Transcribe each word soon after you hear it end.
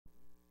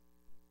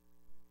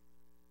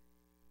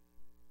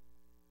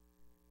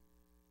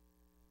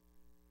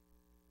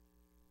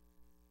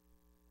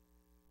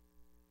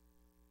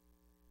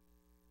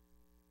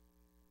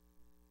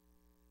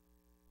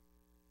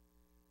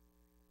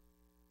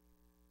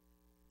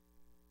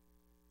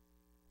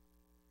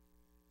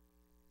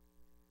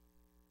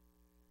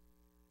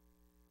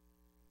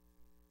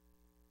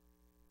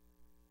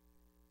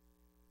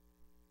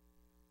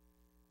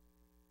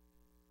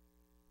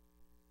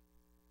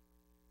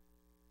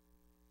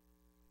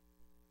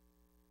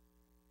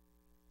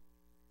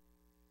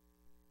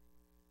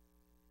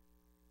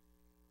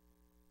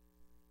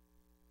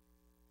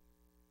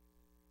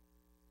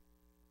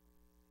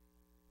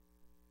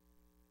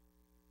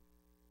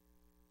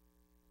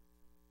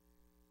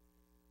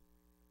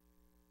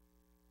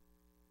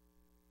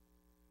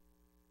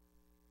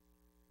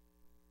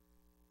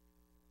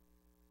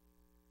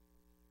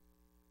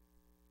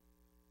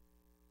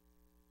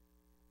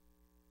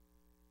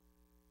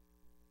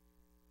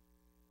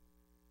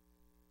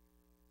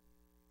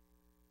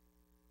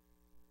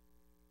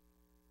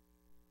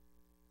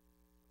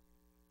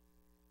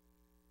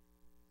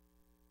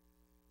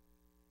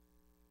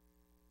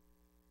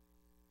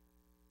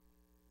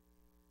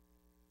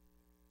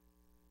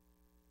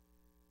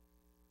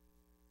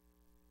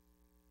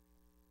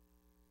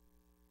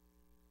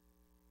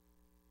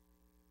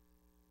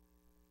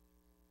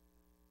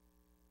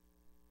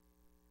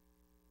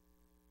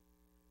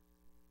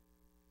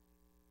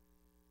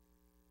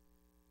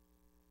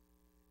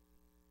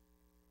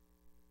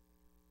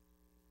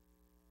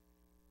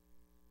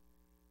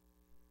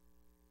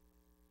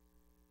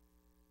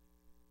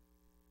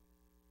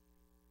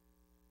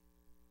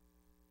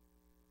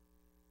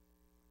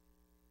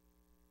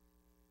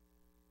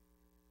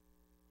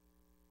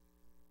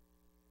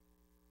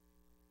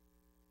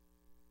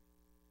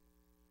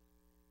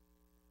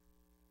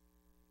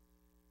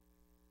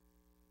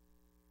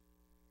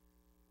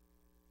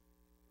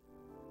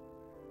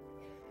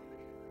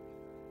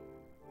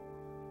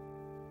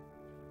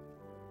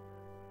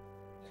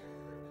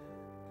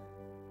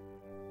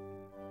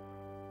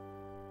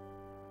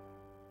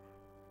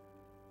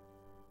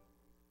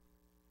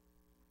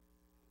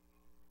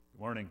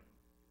Morning.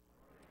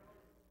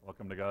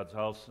 Welcome to God's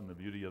house. In the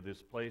beauty of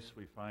this place,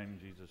 we find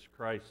Jesus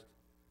Christ.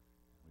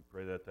 We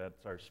pray that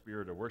that's our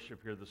spirit of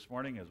worship here this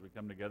morning as we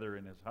come together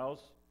in His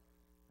house.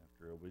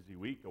 After a busy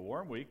week, a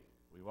warm week,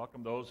 we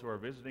welcome those who are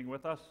visiting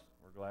with us.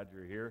 We're glad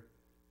you're here.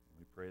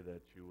 We pray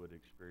that you would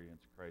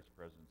experience Christ's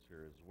presence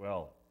here as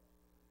well.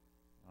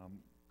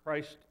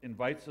 Christ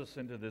invites us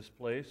into this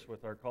place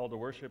with our call to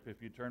worship.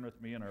 If you turn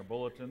with me in our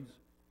bulletins,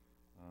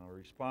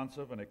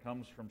 responsive, and it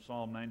comes from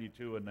Psalm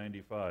 92 and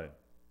 95.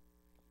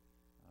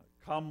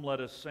 Come, let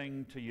us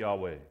sing to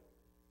Yahweh.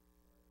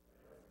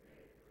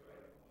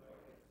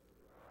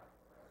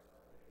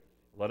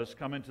 Let us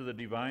come into the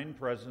divine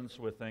presence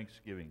with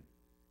thanksgiving.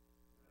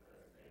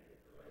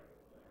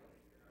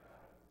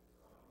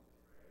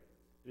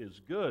 It is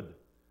good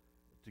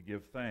to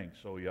give thanks,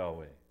 O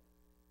Yahweh.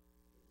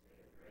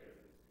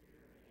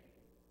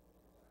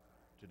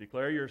 To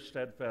declare your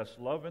steadfast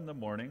love in the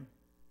morning,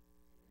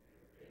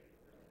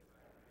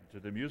 to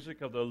the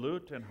music of the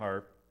lute and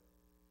harp.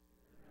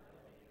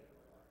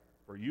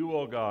 For you,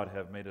 O God,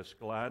 have made us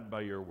glad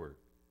by your word.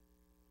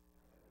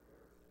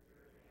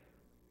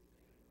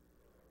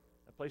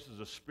 That places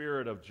a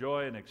spirit of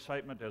joy and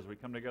excitement as we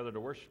come together to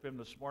worship Him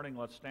this morning.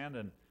 Let's stand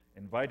and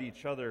invite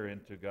each other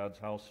into God's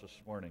house this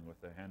morning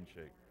with a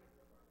handshake.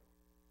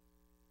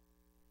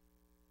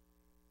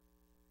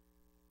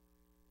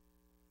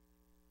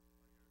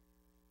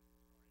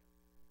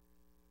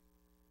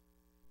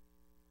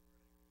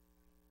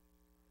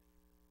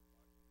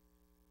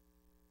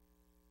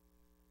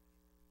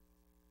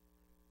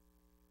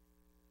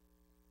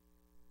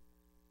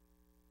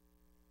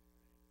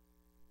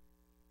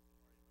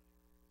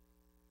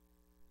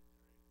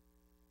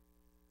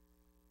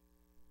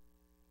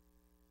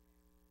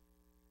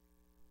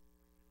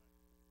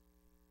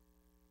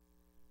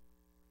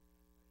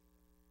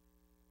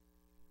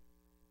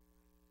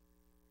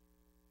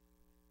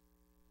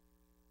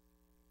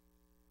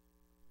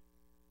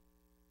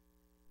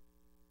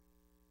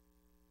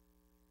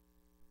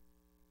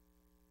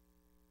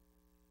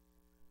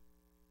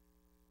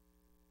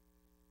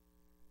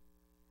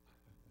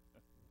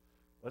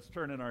 Let's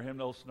turn in our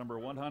hymnals number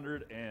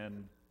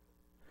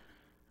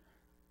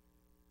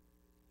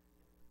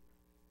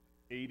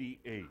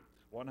 188.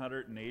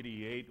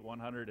 188,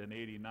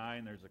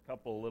 189. There's a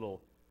couple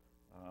little,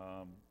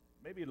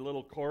 maybe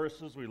little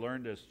choruses we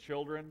learned as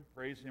children.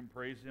 Praise Him,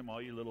 all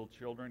you little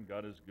children.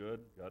 God is good.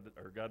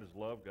 God is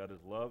love. God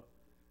is love.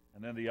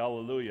 And then the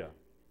Alleluia,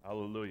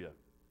 Alleluia.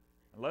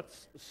 And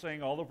let's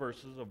sing all the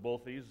verses of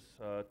both these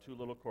two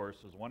little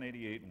choruses,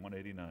 188 and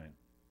 189.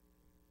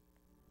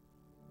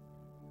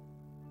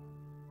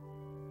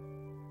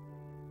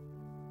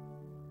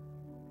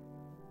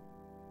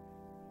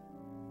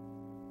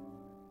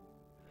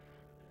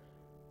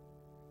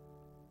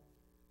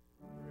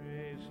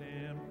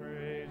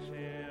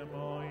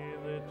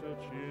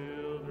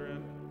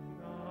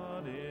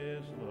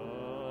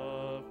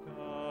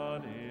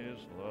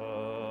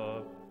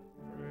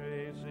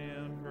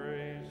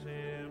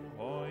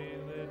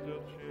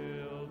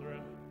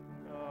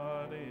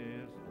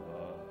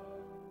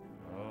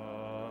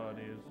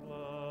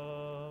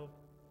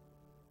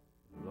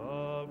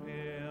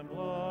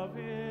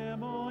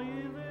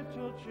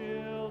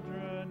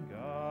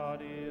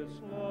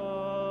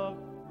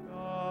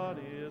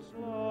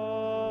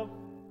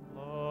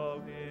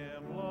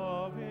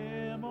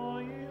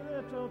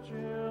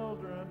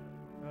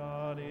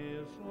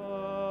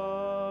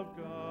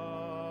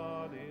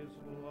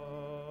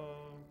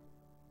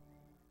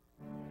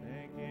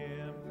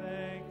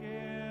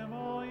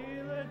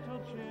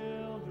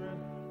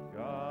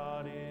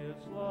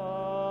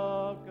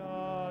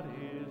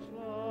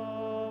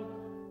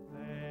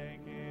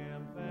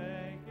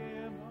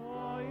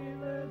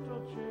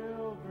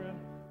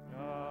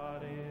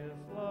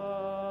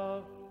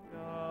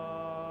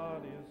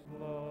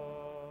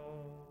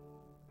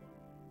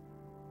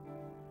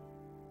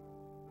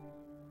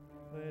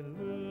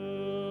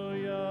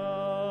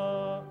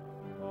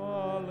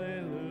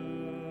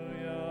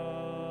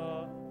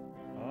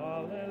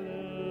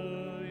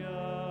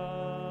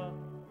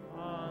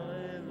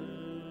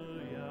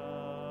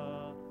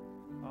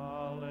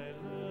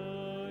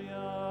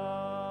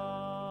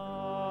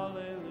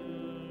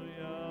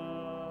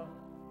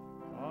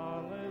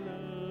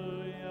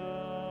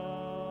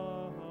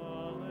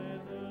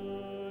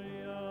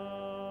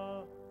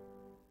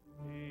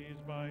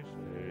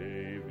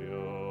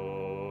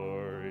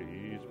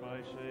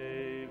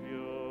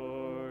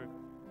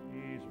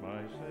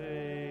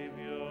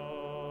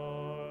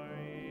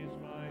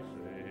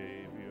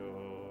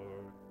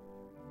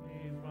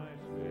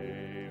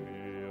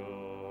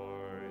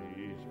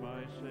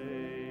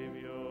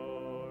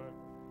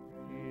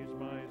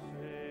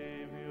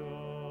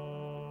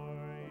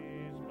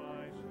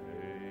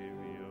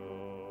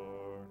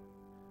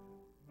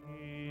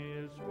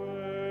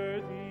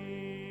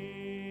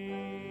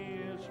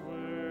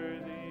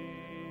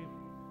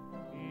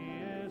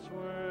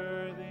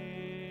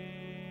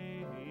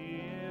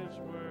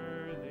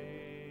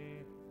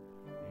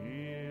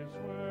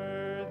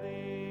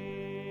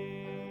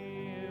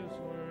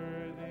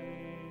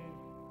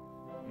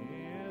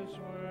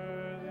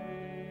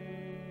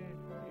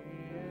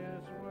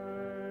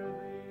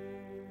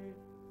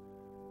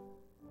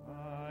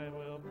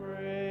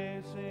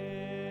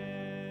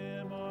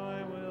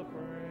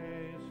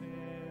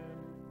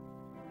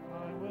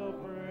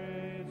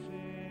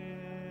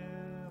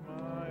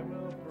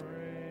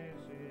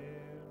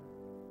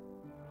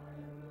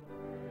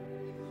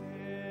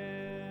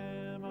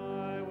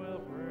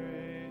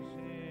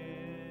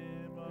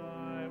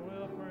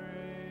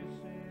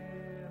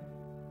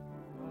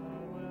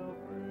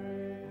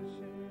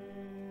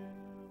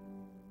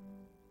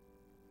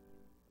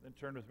 Then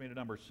turn with me to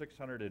number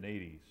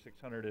 680.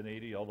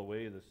 680 all the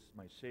way. This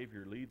My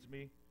Savior leads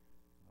me.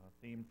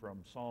 Theme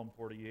from Psalm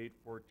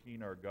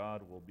 48:14. Our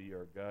God will be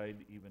our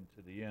guide even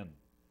to the end.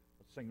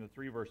 Let's sing the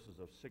three verses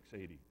of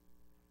 680.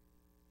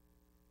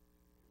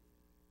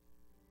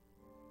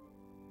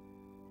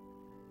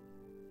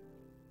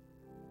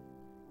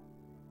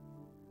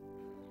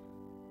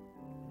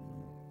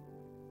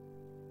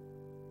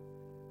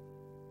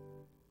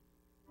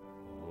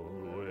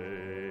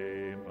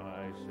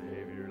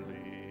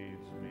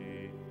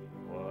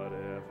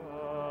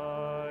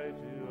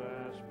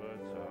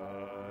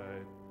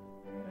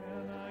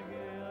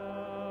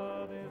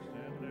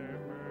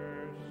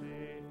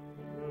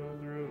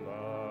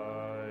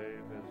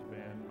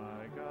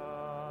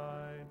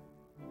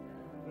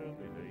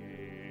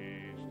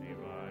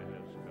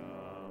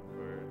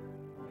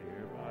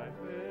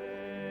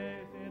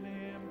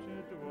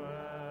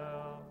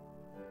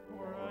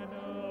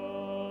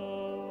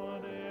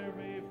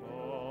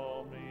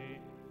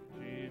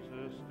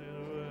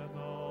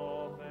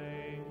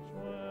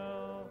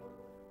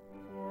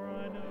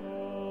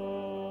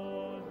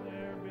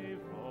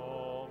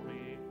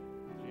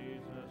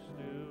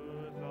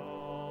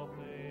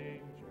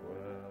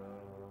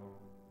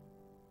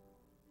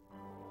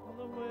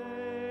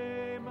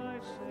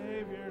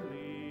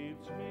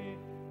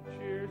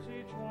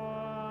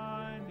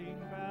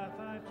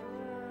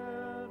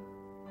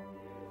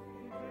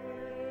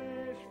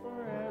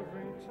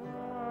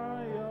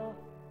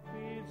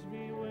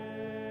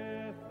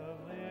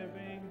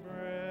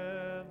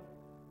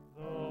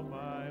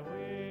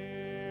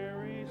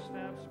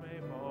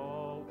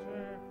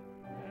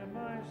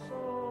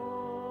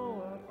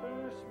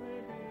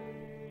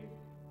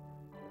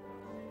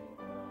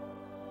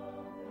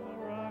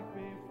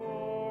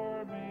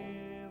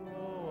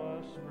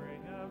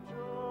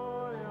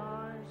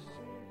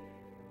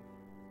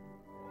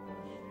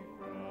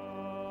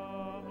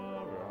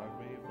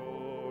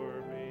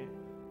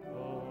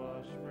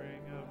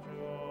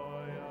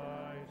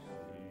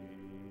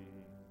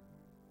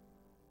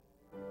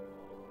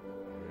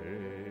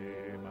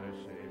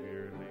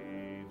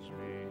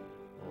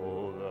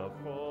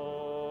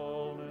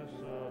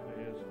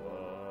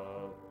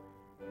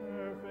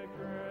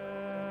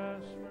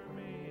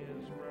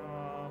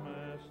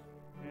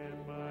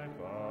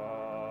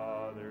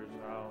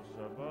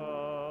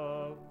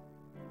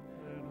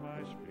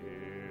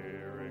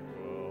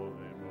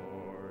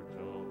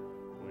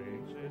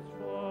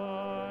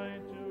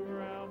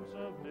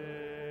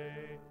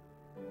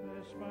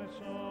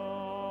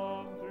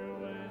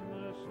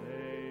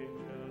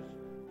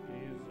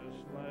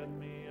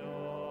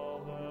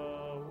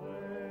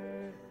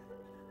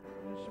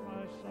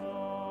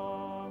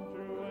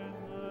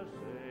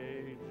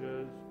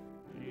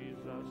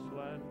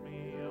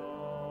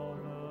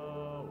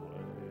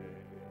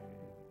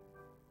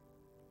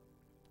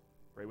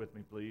 Pray with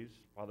me, please.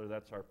 Father,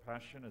 that's our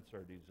passion. It's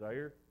our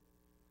desire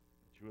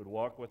that you would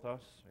walk with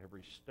us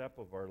every step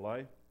of our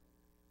life,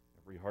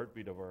 every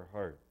heartbeat of our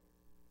heart.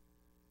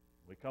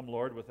 We come,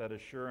 Lord, with that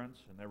assurance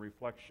and that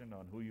reflection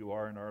on who you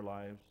are in our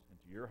lives,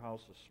 into your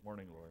house this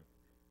morning, Lord,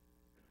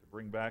 to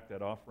bring back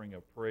that offering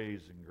of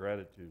praise and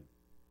gratitude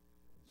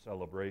and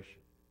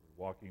celebration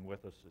for walking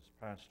with us this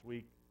past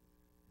week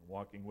and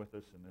walking with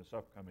us in this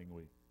upcoming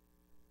week.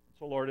 And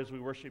so, Lord, as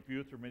we worship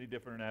you through many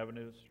different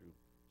avenues, through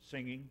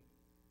singing,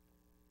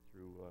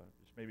 through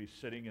just maybe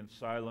sitting in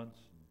silence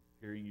and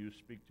hearing you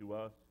speak to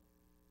us,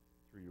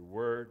 through your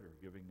word or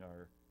giving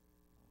our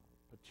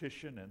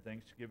petition and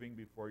thanksgiving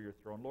before your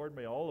throne. Lord,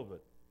 may all of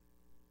it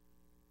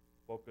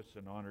focus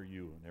and honor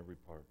you in every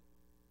part.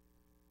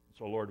 And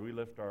so, Lord, we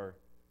lift our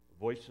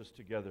voices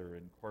together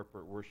in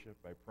corporate worship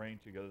by praying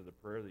together the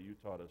prayer that you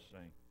taught us,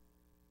 saying,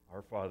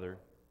 Our Father,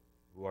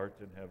 who art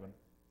in heaven,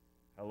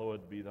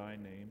 hallowed be thy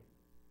name.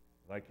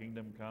 Thy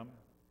kingdom come,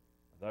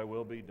 thy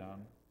will be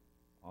done,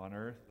 on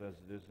earth as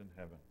it is in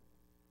heaven.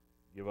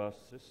 Give us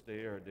this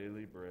day our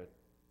daily bread,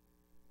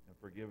 and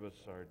forgive us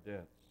our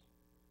debts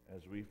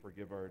as we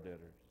forgive our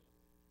debtors.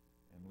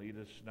 And lead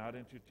us not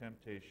into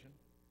temptation,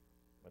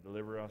 but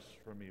deliver us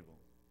from evil.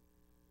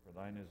 For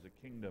thine is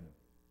the kingdom,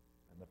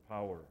 and the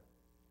power,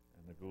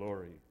 and the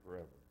glory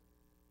forever.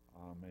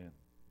 Amen.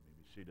 You may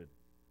be seated.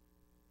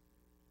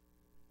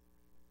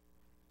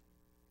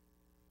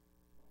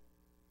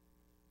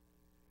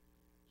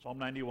 Psalm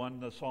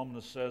 91, the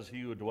psalmist says, He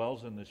who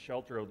dwells in the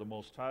shelter of the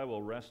Most High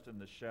will rest in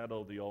the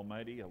shadow of the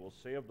Almighty. I will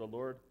say of the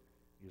Lord,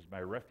 He is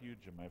my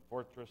refuge and my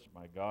fortress,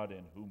 my God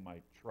in whom I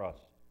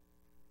trust.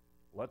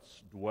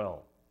 Let's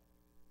dwell.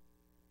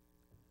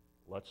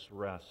 Let's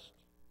rest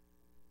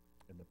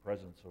in the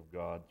presence of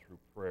God through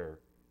prayer.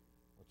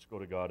 Let's go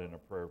to God in a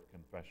prayer of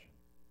confession.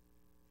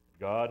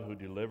 God who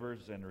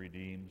delivers and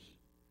redeems,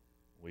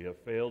 we have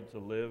failed to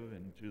live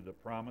into the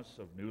promise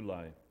of new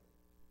life.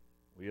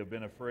 We have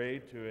been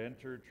afraid to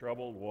enter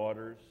troubled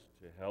waters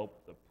to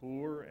help the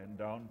poor and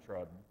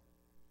downtrodden.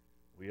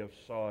 We have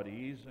sought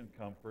ease and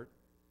comfort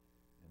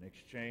in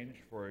exchange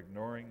for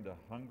ignoring the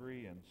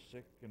hungry and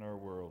sick in our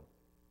world.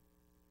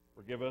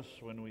 Forgive us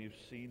when we've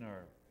seen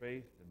our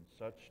faith in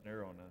such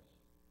narrowness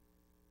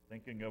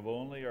thinking of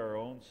only our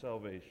own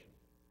salvation.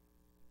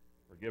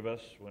 Forgive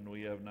us when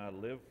we have not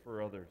lived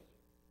for others,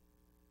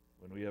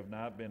 when we have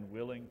not been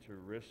willing to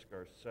risk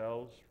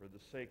ourselves for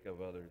the sake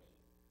of others.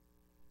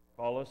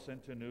 Call us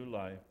into new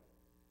life,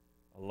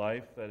 a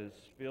life that is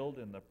filled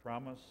in the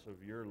promise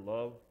of your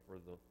love for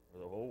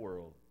the whole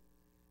world.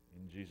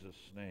 In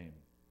Jesus' name,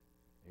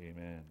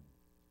 amen.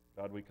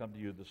 God, we come to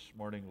you this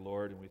morning,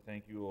 Lord, and we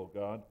thank you, O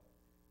God,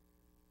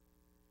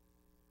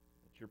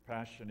 that your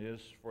passion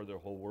is for the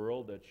whole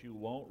world, that you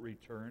won't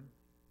return.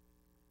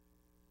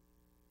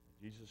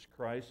 Jesus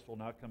Christ will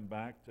not come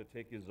back to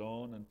take his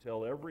own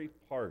until every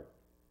part,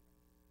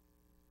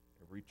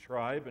 every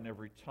tribe, and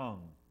every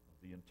tongue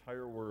of the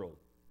entire world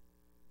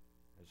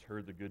has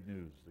heard the good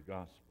news, the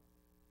gospel.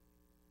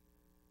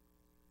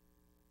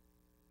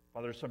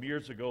 Father, some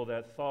years ago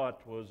that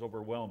thought was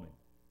overwhelming.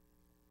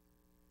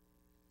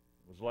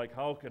 It was like,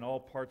 how can all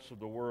parts of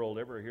the world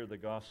ever hear the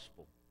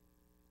gospel?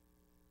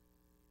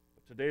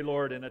 But today,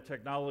 Lord, in a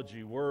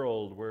technology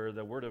world where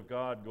the Word of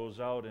God goes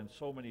out in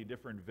so many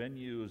different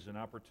venues and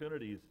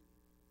opportunities,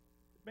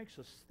 it makes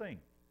us think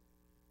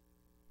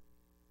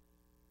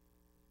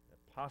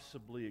that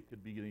possibly it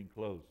could be getting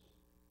close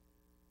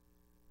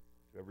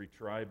to every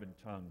tribe and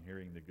tongue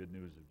hearing the good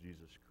news of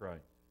Jesus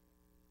Christ.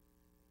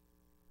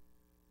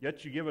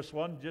 Yet you give us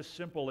one just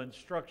simple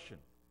instruction.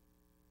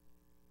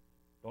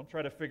 Don't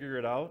try to figure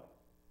it out.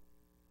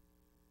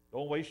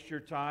 Don't waste your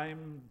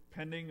time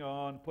pending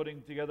on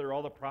putting together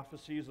all the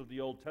prophecies of the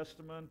Old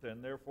Testament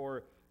and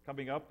therefore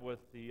coming up with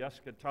the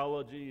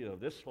eschatology of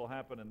this will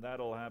happen and that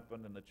will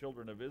happen and the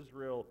children of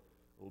Israel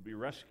will be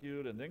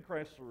rescued and then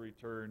Christ will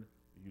return.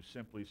 You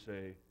simply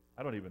say,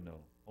 I don't even know.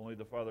 Only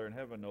the Father in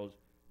heaven knows.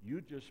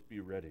 You just be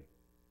ready.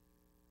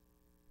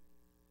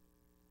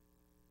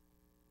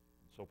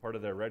 So part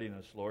of that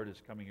readiness, Lord,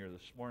 is coming here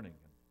this morning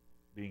and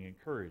being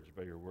encouraged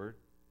by your word.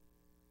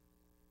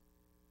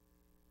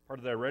 Part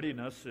of that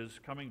readiness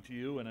is coming to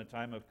you in a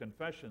time of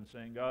confession,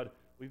 saying, God,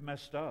 we've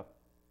messed up.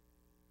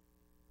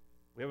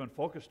 We haven't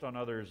focused on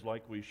others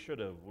like we should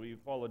have. We've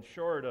fallen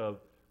short of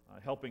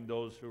helping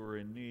those who are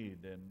in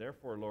need. And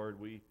therefore, Lord,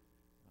 we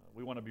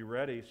want to be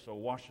ready, so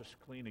wash us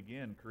clean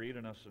again. Create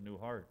in us a new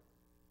heart.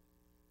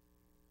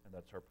 And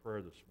that's our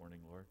prayer this morning,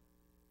 Lord.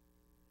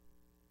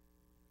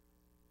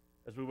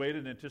 As we wait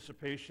in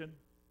anticipation,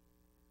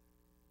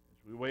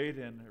 as we wait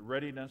in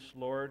readiness,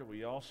 Lord,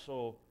 we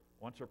also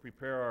want to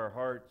prepare our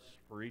hearts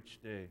for each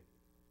day.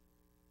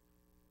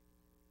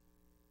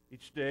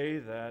 Each day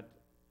that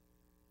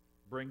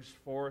brings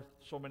forth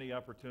so many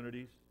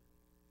opportunities.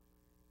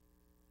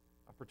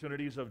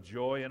 Opportunities of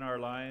joy in our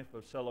life,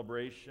 of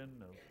celebration,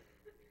 of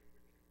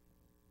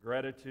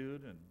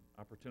gratitude, and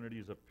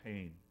opportunities of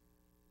pain,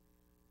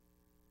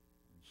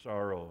 and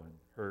sorrow, and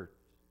hurt.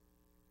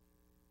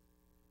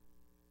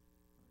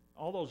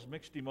 All those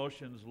mixed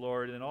emotions,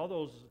 Lord, and all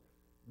those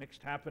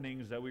mixed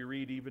happenings that we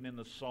read even in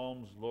the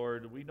Psalms,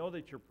 Lord, we know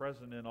that you're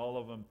present in all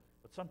of them,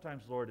 but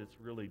sometimes, Lord, it's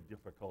really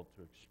difficult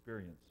to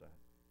experience that.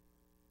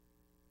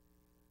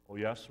 Oh,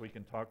 yes, we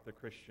can talk the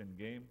Christian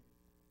game.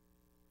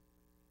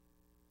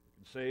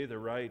 We can say the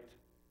right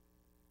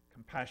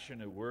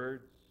compassionate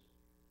words.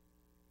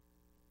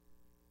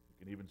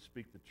 We can even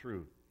speak the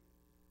truth.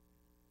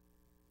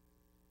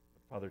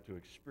 But, Father, to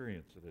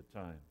experience it at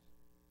times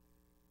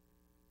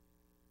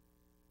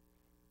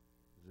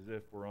is as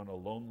if we're on a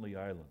lonely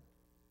island.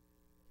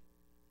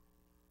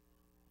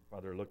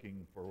 Father,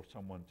 looking for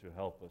someone to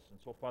help us. And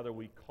so, Father,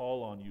 we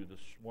call on you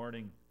this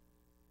morning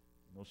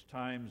in those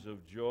times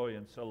of joy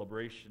and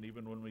celebration,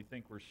 even when we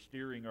think we're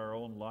steering our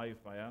own life.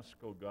 I ask,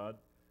 oh God,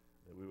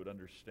 that we would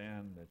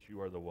understand that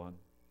you are the one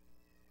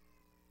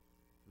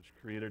who's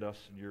created us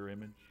in your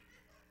image.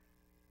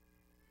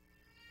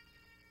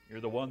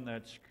 You're the one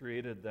that's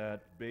created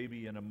that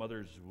baby in a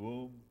mother's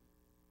womb.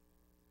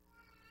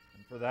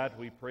 And for that,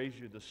 we praise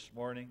you this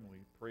morning. We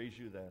praise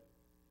you that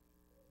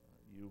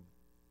you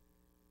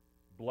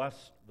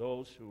blessed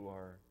those who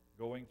are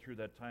going through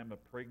that time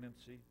of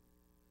pregnancy.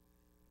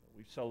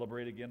 We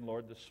celebrate again,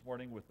 Lord, this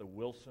morning with the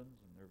Wilsons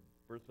and their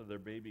birth of their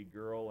baby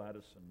girl,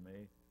 Addison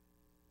May. We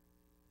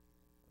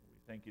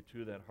thank you,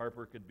 too, that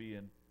Harper could be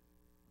in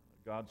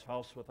God's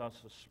house with us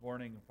this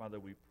morning.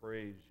 Father, we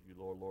praise you,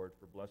 Lord,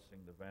 for blessing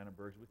the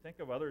Vandenbergs. We think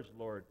of others,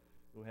 Lord,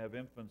 who have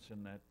infants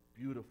in that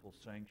beautiful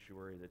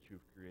sanctuary that you've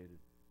created.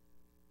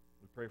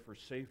 We pray for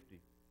safety.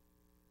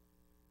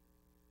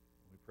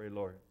 We pray,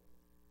 Lord,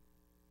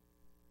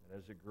 that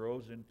as it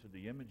grows into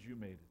the image you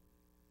made it,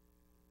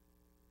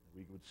 that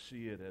we would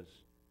see it as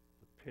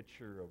the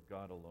picture of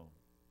God alone.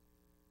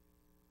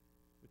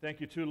 We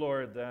thank you, too,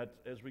 Lord, that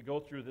as we go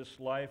through this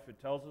life,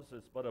 it tells us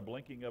it's but a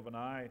blinking of an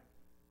eye.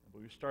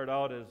 But we start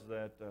out as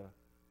that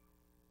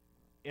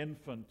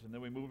infant, and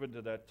then we move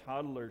into that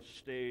toddler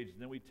stage,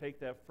 and then we take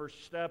that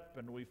first step,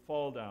 and we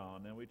fall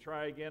down, and we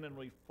try again, and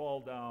we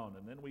fall down,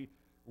 and then we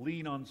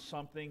lean on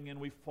something, and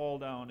we fall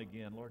down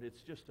again. Lord,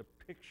 it's just a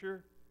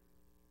picture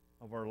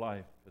of our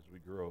life as we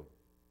grow,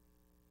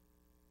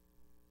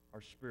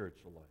 our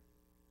spiritual life.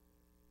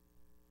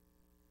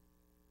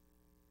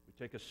 We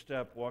take a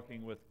step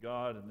walking with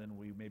God, and then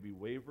we maybe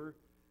waver,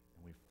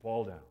 we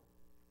fall down.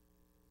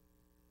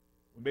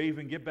 We may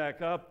even get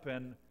back up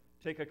and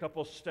take a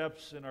couple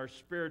steps in our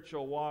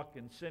spiritual walk,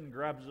 and sin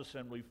grabs us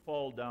and we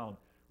fall down.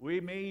 We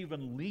may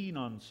even lean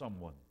on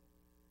someone.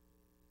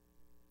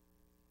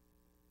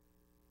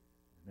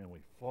 And then we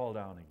fall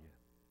down again.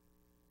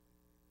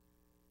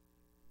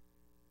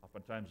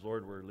 Oftentimes,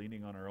 Lord, we're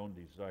leaning on our own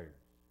desires.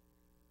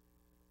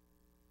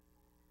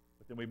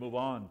 But then we move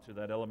on to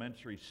that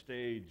elementary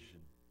stage,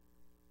 and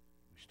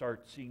we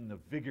start seeing the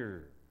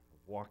vigor of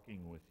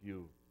walking with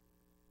you.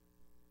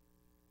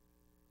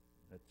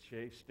 That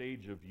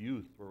stage of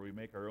youth where we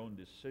make our own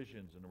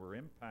decisions and we're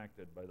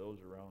impacted by those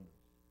around us.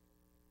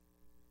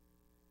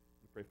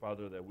 We pray,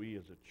 Father, that we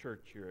as a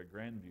church here at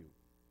Grandview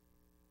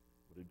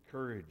would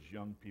encourage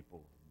young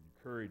people,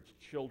 encourage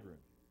children.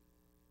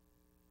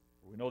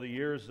 We know the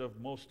years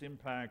of most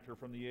impact are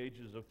from the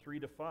ages of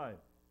 3 to 5,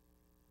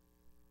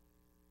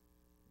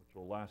 which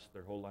will last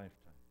their whole lifetime.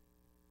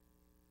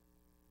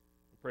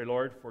 We pray,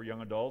 Lord, for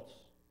young adults.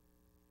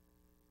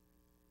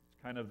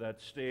 It's kind of that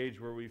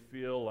stage where we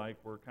feel like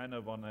we're kind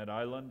of on that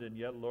island, and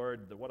yet,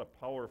 Lord, what a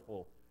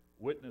powerful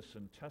witness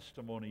and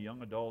testimony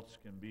young adults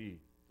can be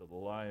to the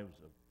lives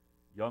of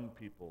young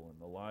people and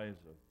the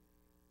lives of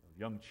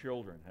young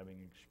children having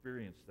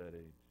experienced that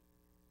age.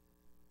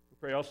 We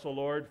pray also,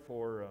 Lord,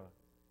 for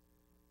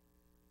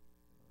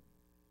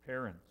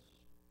parents.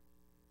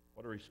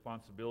 What a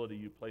responsibility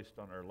you placed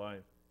on our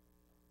life.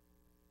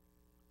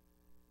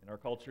 In our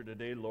culture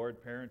today, Lord,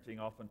 parenting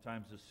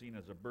oftentimes is seen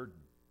as a burden.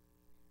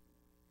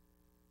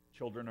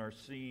 Children are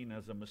seen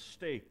as a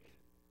mistake,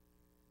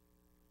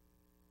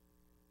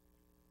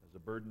 as a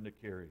burden to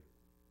carry.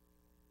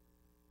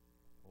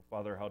 Oh,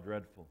 Father, how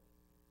dreadful.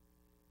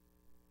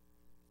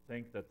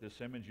 Think that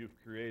this image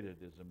you've created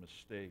is a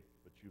mistake,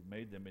 but you've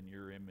made them in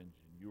your image,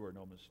 and you are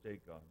no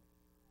mistake, God.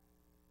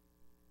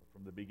 But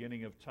from the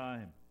beginning of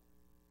time,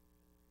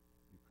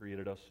 you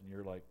created us in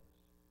your likeness.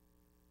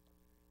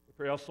 We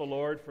pray also,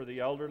 Lord, for the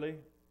elderly.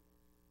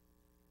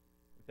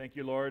 We thank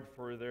you, Lord,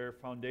 for their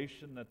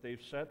foundation that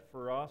they've set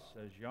for us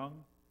as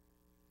young.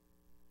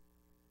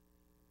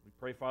 We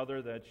pray,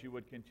 Father, that you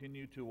would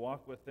continue to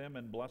walk with them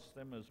and bless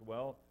them as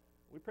well.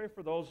 We pray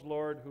for those,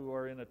 Lord, who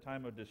are in a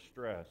time of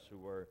distress,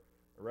 who are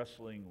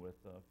wrestling with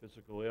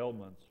physical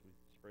ailments. We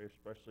pray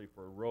especially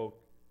for Roke,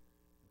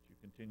 that you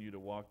continue to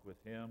walk with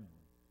him.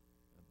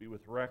 Be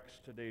with Rex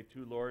today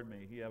too, Lord.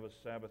 May he have a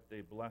Sabbath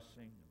day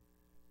blessing.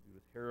 Be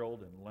with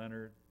Harold and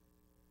Leonard.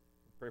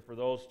 We pray for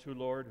those too,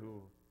 Lord,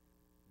 who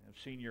have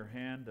seen your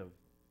hand of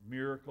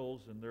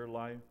miracles in their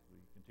life. We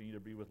continue to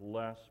be with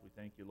Les. We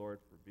thank you, Lord,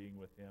 for being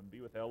with him.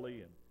 Be with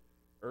Ellie and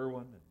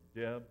Erwin and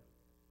Deb,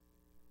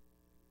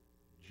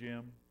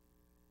 Jim.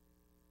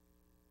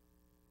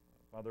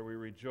 Father, we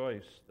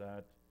rejoice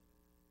that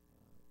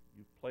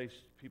you've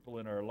placed people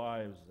in our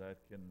lives that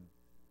can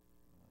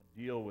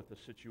deal with the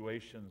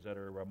situations that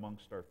are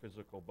amongst our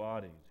physical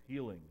bodies,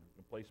 healing. You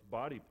can place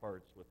body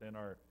parts within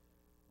our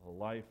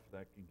life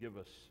that can give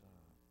us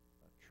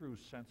a true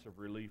sense of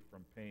relief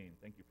from pain.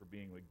 Thank you for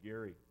being with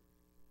Gary.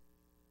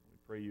 We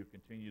pray you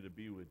continue to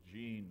be with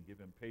Gene. Give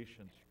him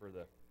patience for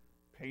the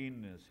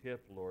pain in his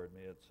hip, Lord.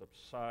 May it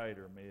subside,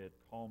 or may it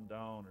calm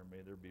down, or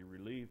may there be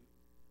relief,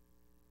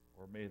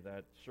 or may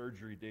that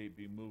surgery date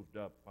be moved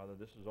up. Father,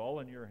 this is all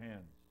in your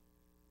hands.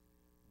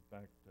 In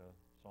fact,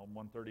 Psalm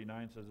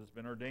 139 says it's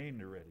been ordained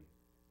already.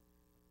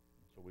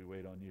 So we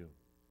wait on you.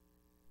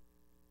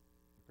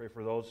 We pray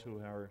for those who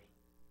are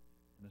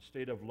in a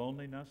state of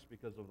loneliness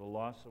because of the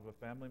loss of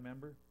a family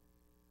member.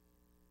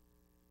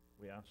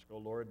 We ask, oh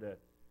Lord, that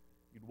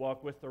you'd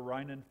walk with the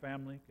Reinen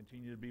family,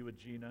 continue to be with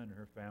Gina and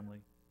her family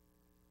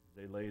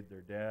as they laid their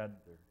dad,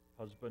 their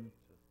husband,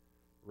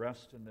 to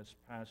rest in this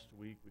past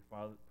week. We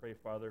pray,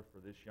 Father,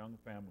 for this young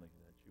family,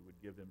 that you would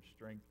give them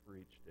strength for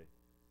each day.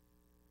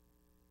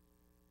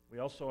 We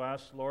also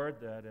ask,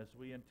 Lord, that as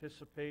we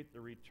anticipate the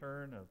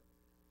return of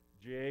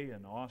Jay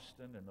and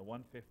Austin and the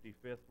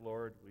 155th,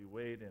 Lord, we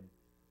wait in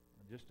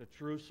just a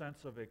true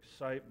sense of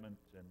excitement,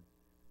 and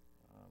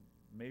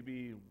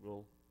maybe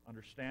we'll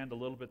understand a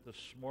little bit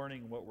this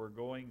morning what we're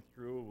going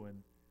through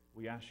when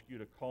we ask you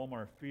to calm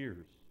our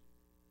fears.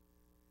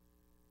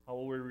 How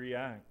will we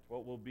react?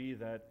 What will be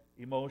that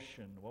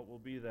emotion? What will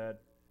be that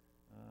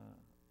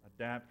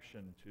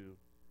adaptation to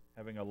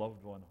having a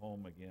loved one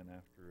home again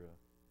after a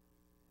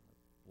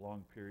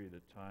long period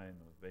of time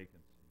of vacancy?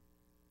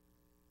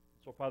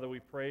 So, Father, we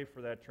pray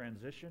for that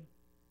transition.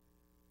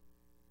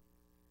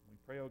 We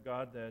pray, oh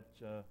God, that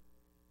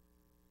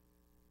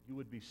you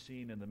would be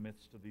seen in the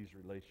midst of these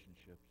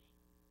relationships.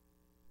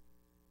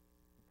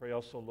 We pray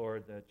also,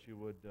 Lord, that you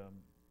would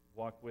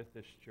walk with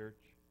this church.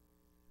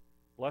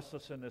 Bless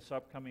us in this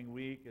upcoming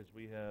week as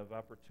we have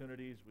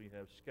opportunities, we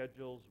have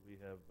schedules, we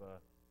have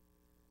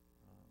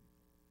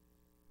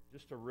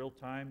just a real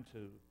time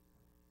to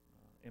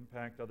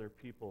impact other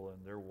people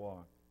in their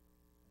walk.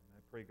 And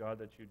I pray, God,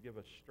 that you'd give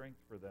us strength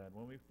for that.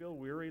 When we feel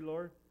weary,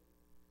 Lord,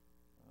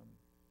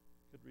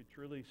 could we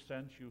truly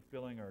sense you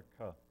filling our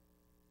cup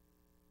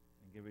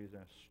and giving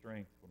us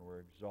strength when we're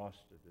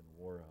exhausted and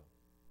wore out.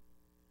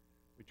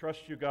 We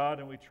trust you, God,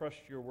 and we trust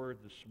your word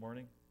this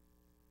morning.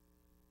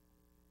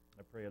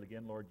 I pray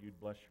again, Lord, you'd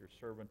bless your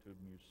servant whom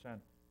you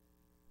sent,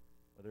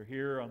 whether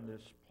here on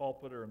this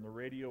pulpit or in the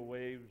radio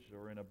waves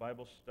or in a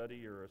Bible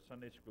study or a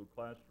Sunday school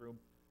classroom,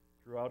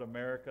 throughout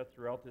America,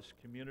 throughout this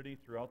community,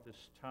 throughout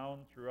this town,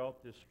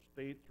 throughout this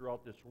state,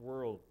 throughout this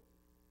world,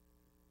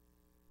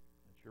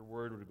 that your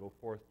word would go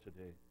forth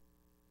today,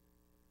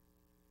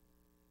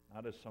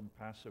 not as some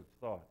passive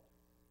thought,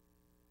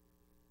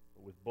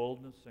 but with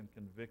boldness and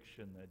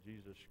conviction that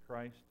Jesus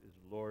Christ is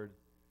Lord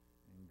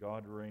and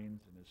God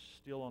reigns and is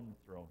still on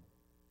the throne.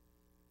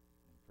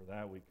 And for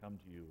that we come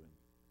to you in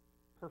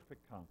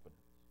perfect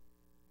confidence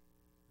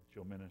that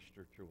you'll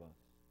minister to us.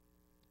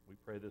 We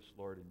pray this,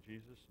 Lord, in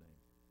Jesus' name.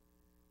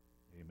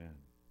 Amen.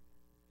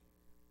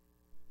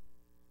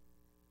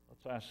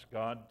 Let's ask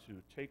God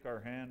to take our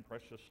hand.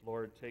 Precious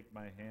Lord, take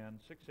my hand.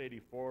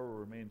 684 will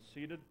remain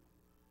seated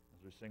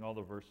as we sing all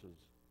the verses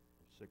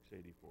of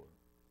 684.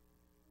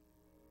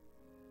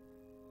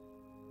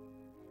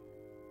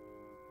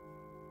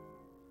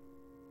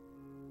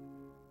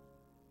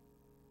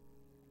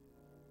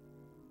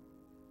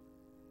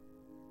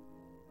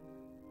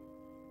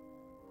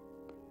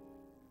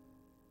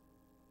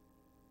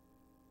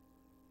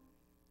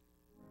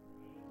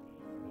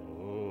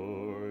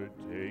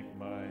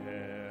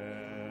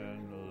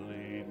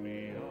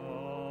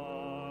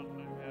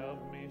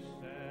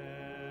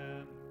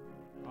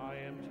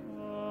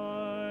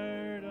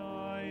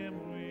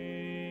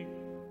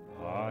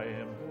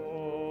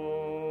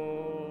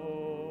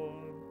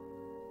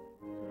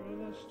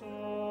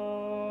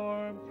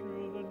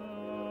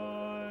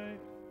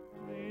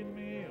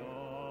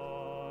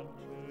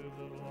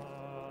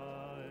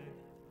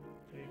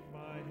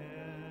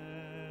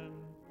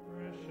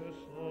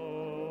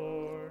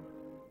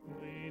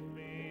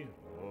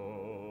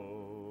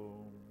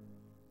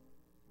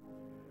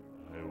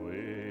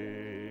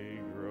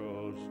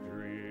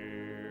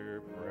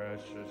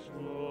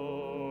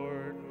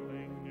 Lord,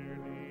 linger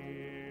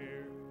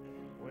near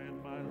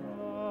when my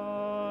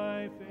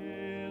life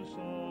is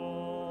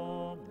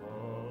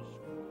almost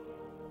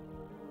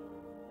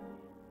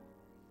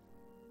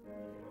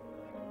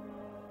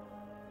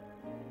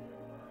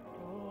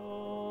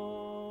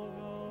hold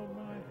on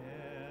my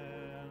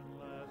hand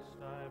lest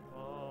I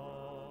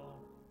fall.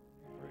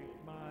 Break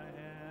my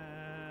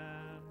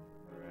hand,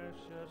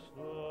 precious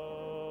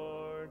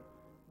Lord,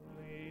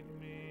 lead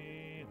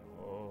me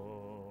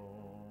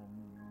home.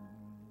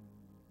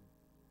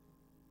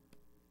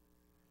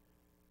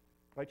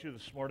 I invite you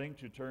this morning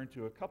to turn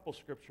to a couple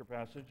scripture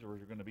passages. We're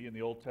going to be in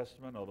the Old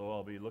Testament, although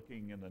I'll be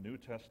looking in the New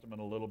Testament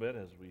a little bit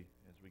as we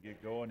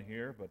get going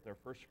here. But our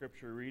first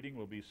scripture reading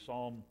will be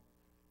Psalm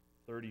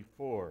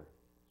 34.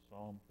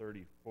 Psalm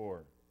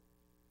 34.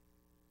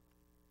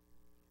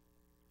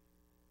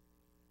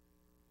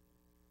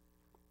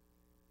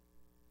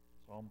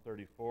 Psalm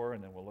 34,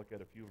 and then we'll look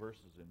at a few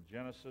verses in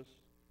Genesis. If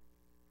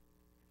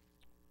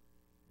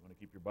you want to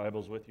keep your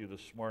Bibles with you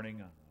this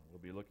morning, we'll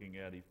be looking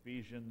at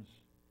Ephesians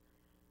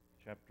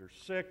chapter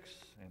 6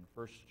 and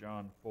 1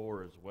 John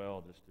 4 as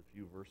well, just a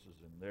few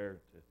verses in there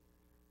to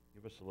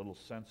give us a little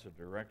sense of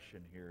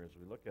direction here as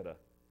we look at a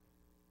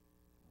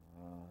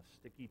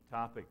sticky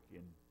topic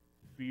in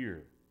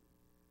fear.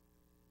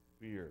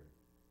 Fear.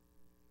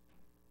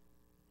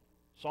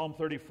 Psalm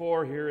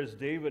 34, here is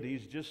David.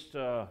 He's just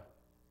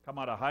come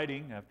out of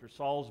hiding after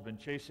Saul's been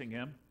chasing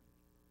him.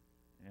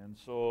 And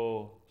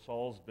so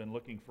Saul's been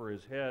looking for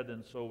his head,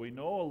 and so we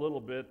know a little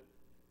bit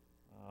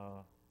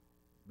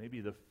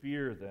maybe the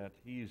fear that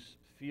he's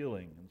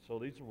feeling. And so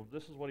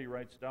this is what he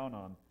writes down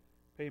on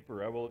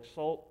paper. I will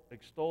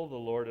extol the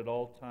Lord at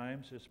all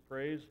times. His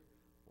praise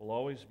will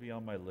always be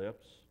on my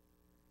lips.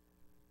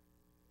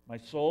 My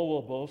soul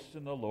will boast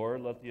in the Lord.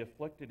 Let the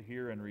afflicted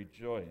hear and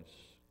rejoice.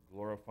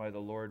 Glorify the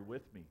Lord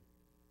with me.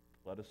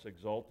 Let us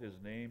exalt his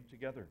name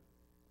together.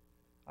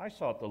 I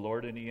sought the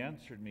Lord, and he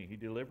answered me. He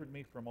delivered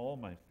me from all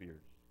my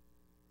fears.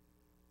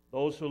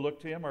 Those who look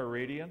to him are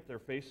radiant. Their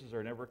faces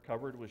are never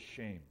covered with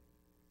shame.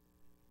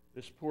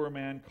 This poor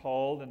man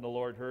called, and the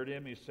Lord heard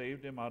him. He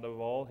saved him out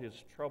of all his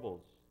troubles.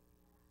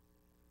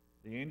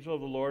 The angel of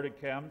the Lord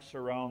encamps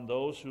around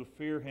those who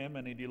fear him,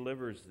 and he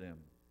delivers them.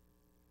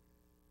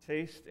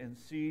 Taste and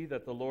see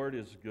that the Lord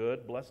is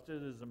good. Blessed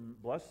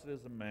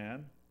is a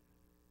man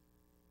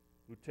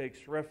who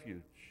takes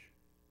refuge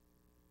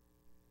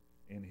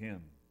in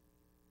him.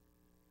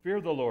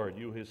 Fear the Lord,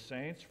 you his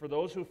saints, for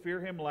those who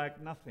fear him lack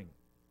nothing.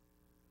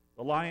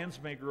 The lions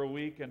may grow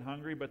weak and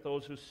hungry, but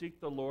those who seek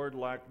the Lord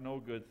lack no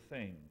good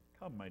thing.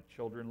 Come, my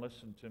children,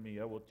 listen to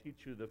me. I will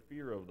teach you the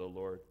fear of the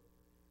Lord.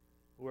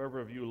 Whoever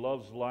of you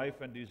loves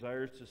life and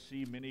desires to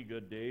see many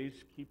good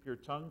days, keep your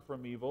tongue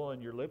from evil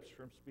and your lips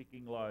from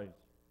speaking lies.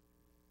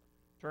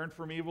 Turn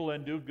from evil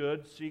and do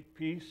good. Seek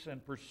peace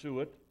and pursue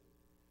it.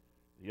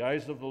 The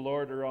eyes of the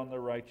Lord are on the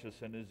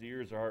righteous, and his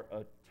ears are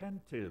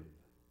attentive.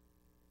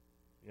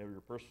 If you have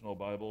your personal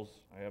Bibles,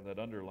 I have that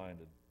underlined.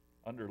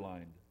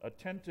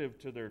 Attentive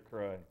to their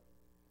cry.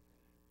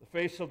 The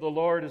face of the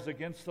Lord is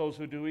against those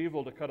who do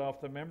evil, to cut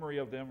off the memory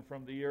of them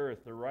from the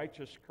earth. The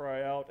righteous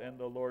cry out, and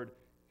the Lord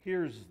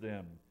hears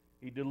them.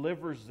 He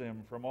delivers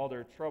them from all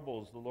their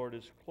troubles. The Lord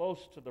is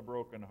close to the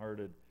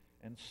brokenhearted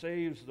and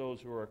saves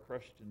those who are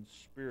crushed in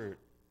spirit.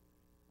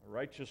 A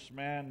righteous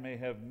man may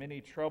have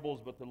many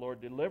troubles, but the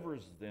Lord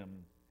delivers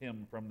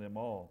him from them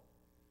all.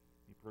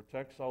 He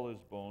protects all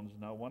his bones.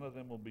 Not one of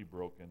them will be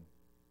broken.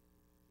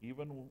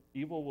 Even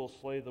evil will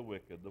slay the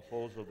wicked. The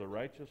foes of the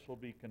righteous will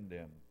be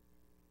condemned.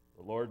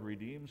 The Lord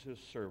redeems his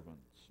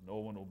servants. No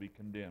one will be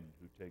condemned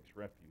who takes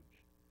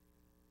refuge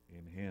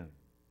in him.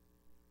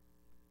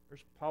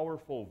 There's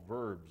powerful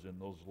verbs in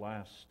those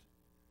last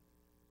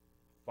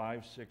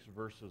 5, 6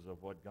 verses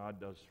of what God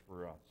does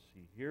for us.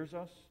 He hears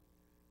us.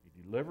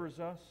 He delivers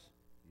us.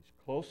 He's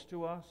close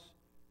to us.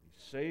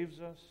 He saves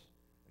us.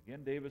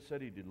 Again, David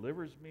said, He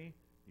delivers me.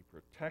 He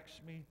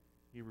protects me.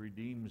 He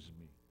redeems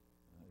me.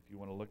 If you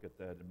want to look at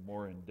that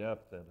more in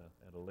depth at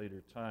a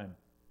later time,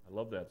 I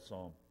love that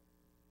psalm.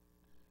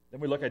 Then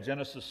we look at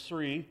Genesis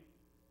 3.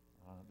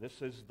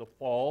 This is the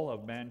fall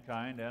of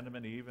mankind, Adam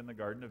and Eve in the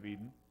Garden of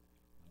Eden.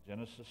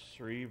 Genesis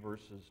 3,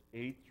 verses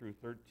 8 through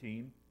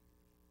 13.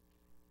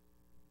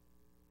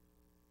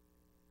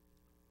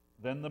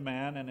 Then the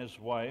man and his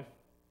wife,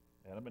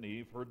 Adam and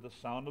Eve, heard the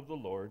sound of the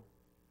Lord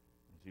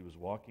as he was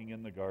walking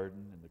in the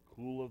garden in the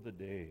cool of the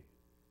day.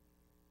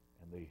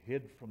 And they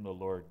hid from the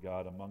Lord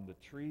God among the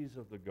trees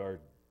of the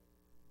garden.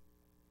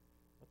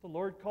 But the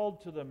Lord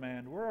called to the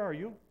man, "Where are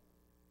you?"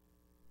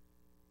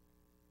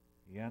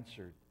 He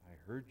answered, "I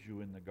heard you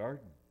in the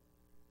garden,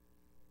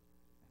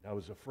 and I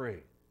was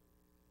afraid,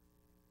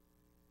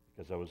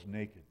 because I was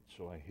naked,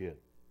 so I hid."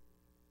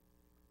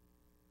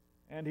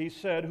 And he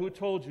said, "Who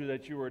told you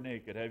that you were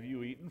naked? Have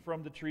you eaten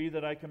from the tree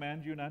that I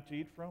command you not to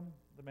eat from?"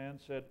 The man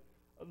said,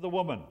 "The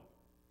woman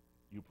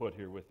you put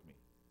here with me.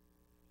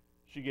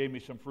 She gave me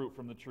some fruit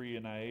from the tree,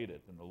 and I ate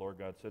it." And the Lord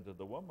God said to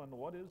the woman,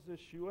 "What is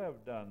this you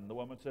have done?" The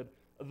woman said,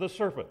 "The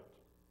serpent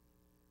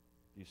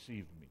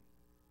deceived me,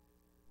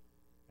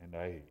 and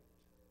I ate."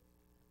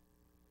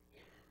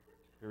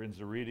 Here ends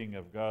the reading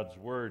of God's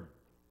Word.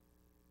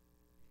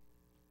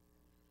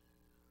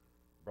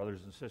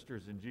 Brothers and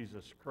sisters in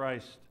Jesus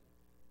Christ,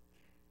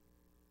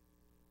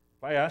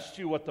 if I asked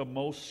you what the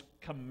most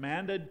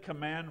commanded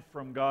command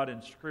from God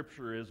in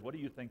Scripture is, what do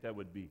you think that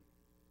would be?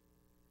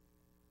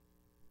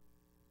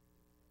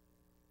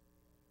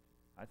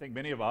 I think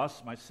many of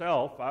us,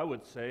 myself, I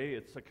would say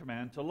it's a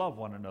command to love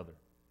one another.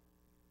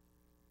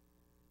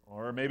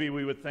 Or maybe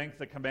we would think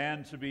the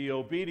command to be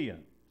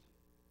obedient.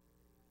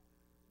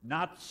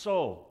 Not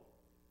so.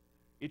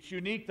 It's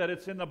unique that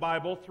it's in the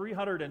Bible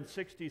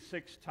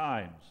 366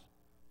 times.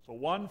 So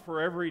one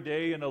for every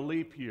day in a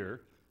leap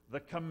year.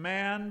 The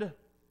command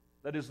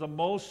that is the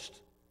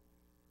most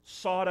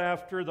sought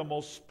after, the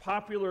most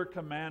popular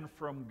command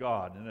from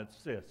God, and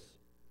it's this: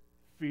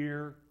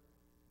 fear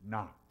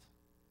not.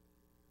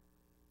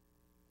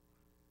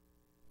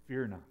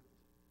 Fear not.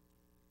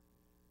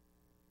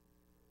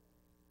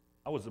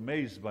 I was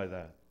amazed by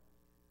that.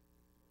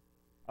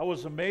 I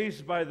was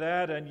amazed by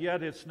that, and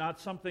yet it's not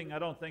something I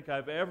don't think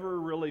I've ever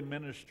really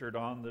ministered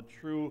on, the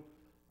true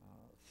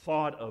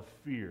thought of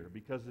fear,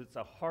 because it's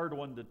a hard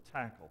one to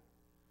tackle.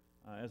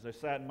 As I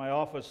sat in my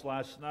office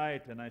last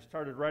night and I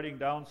started writing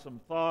down some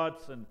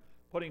thoughts and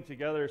putting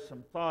together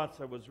some thoughts,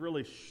 I was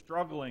really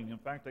struggling. In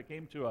fact, I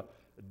came to a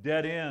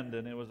dead end,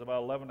 and it was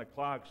about 11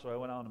 o'clock, so I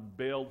went out and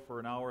bailed for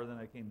an hour. Then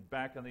I came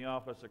back in the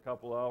office a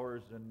couple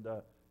hours and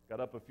got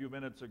up a few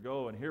minutes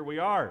ago, and here we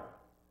are.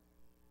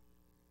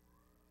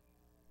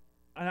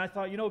 And I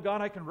thought,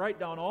 God, I can write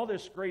down all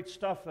this great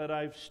stuff that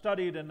I've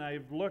studied and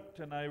I've looked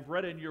and I've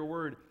read in your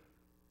Word,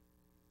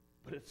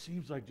 but it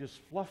seems like just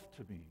fluff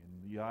to me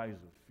in the eyes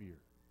of fear.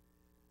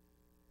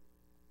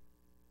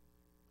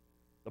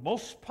 The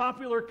most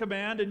popular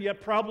command, and yet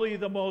probably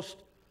the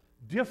most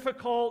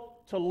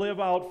difficult to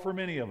live out for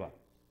many of us.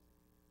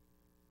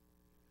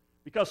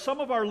 Because some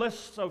of our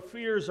lists of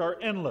fears are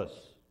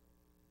endless.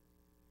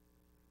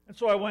 And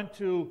so I went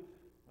to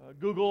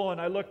Google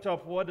and I looked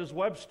up, what does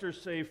Webster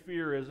say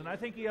fear is? And I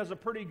think he has a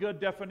pretty good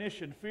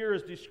definition. Fear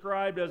is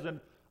described as an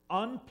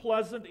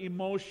unpleasant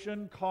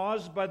emotion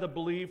caused by the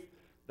belief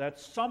that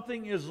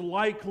something is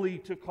likely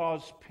to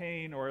cause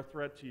pain or a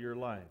threat to your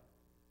life.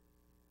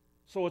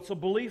 So it's a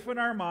belief in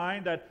our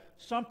mind that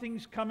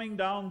something's coming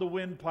down the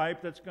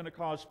windpipe that's going to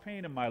cause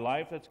pain in my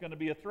life, that's going to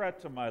be a threat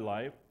to my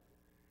life.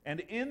 And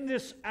in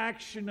this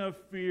action of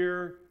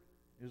fear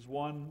is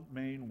one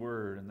main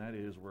word, and that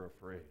is we're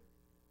afraid.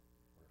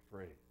 We're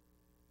afraid.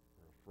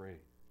 We're afraid.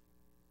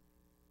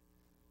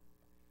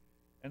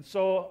 And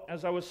so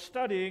as I was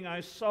studying,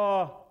 I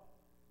saw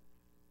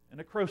an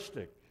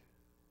acrostic.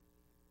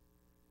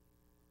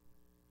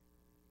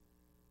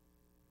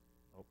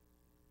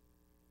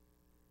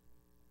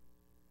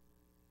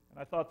 And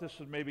I thought this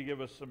would maybe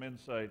give us some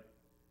insight.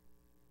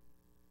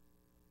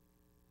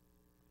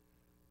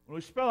 When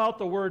we spell out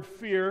the word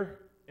fear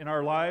in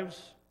our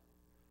lives,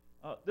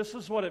 this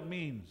is what it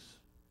means.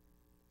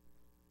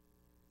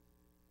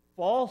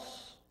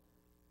 False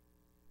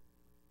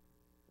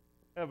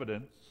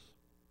evidence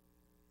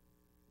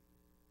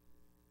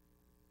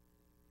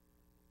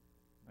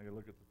I gotta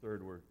look at the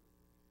third word.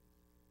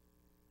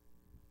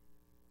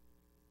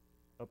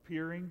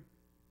 Appearing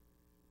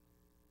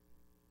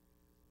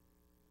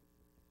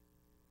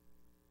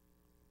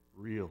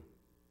real.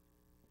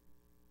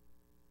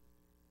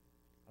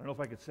 I don't know if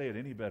I could say it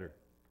any better.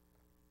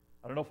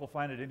 I don't know if we'll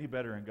find it any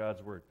better in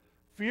God's Word.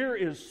 Fear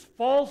is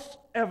false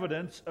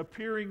evidence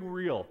appearing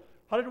real.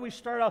 How did we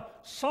start out?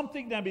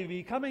 Something that may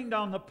be coming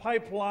down the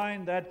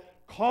pipeline that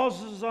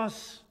causes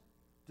us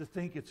to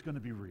think it's going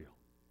to be real.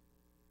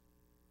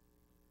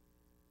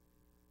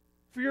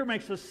 Fear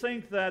makes us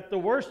think that the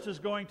worst is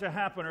going to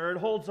happen, or it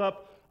holds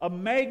up a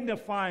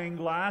magnifying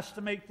glass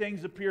to make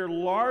things appear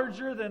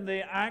larger than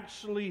they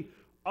actually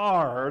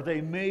are, or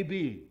they may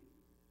be.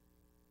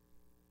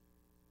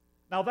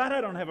 Now that I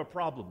don't have a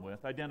problem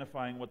with,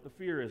 identifying what the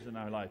fear is in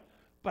our life.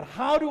 But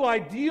how do I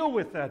deal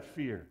with that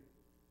fear?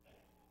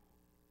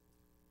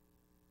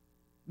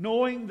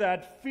 Knowing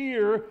that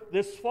fear,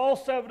 this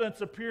false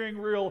evidence appearing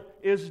real,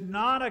 is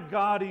not a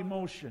God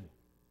emotion.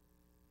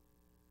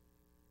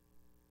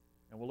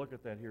 And we'll look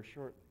at that here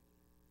shortly.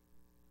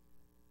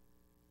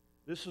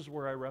 This is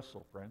where I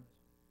wrestle, friends.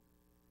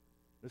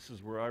 This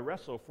is where I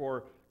wrestle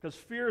for, because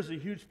fear is a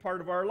huge part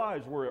of our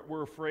lives.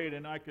 We're afraid,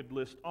 and I could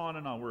list on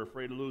and on. We're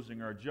afraid of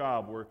losing our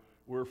job.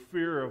 We're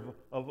fear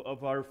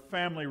of our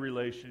family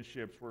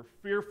relationships. We're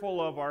fearful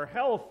of our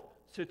health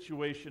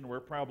situation we're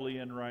probably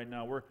in right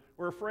now.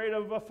 We're afraid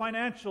of a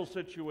financial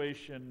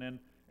situation,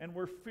 and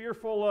we're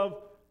fearful of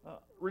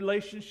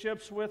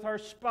relationships with our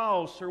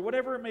spouse or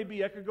whatever it may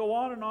be. I could go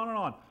on and on and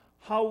on.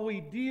 How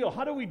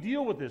do we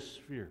deal with this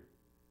fear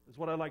is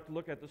what I'd like to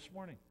look at this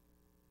morning.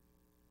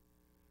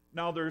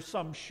 Now, there's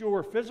some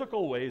sure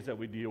physical ways that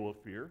we deal with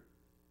fear.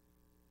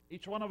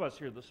 Each one of us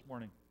here this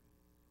morning,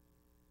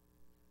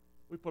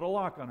 we put a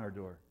lock on our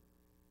door.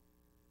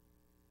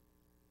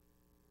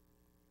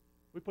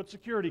 We put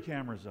security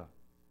cameras up.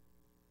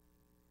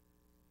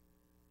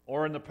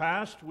 Or in the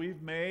past,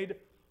 we've made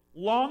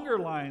longer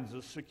lines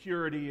of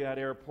security at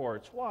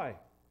airports. Why?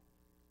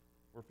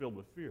 We're filled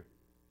with fear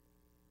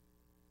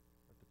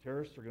that the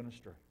terrorists are going to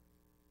strike.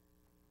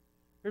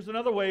 Here's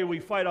another way we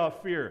fight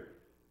off fear.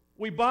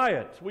 We buy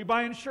it. We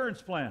buy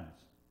insurance plans.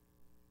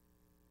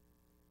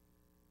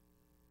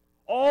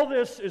 All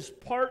this is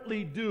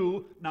partly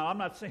due, now I'm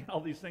not saying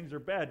all these things are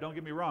bad, don't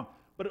get me wrong,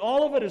 but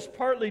all of it is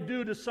partly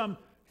due to some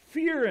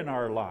fear in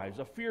our lives,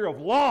 a fear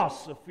of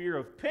loss, a fear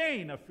of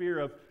pain, a fear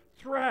of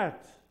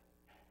threat.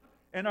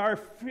 And our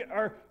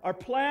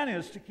plan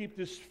is to keep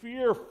this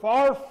fear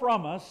far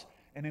from us,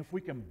 and if we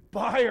can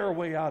buy our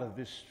way out of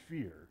this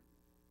fear,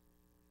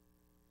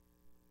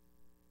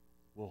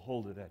 we'll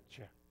hold it at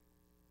check.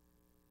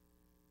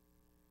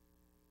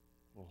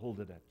 We'll hold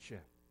it at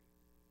check.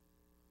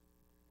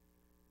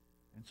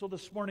 And so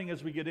this morning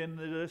as we get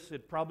into this,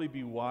 it'd probably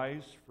be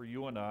wise for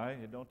you and I,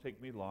 it don't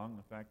take me long,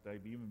 in fact,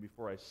 even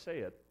before I say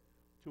it,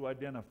 to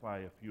identify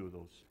a few of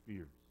those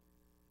fears.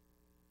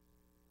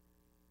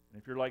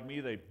 And if you're like me,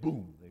 they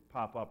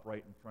pop up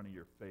right in front of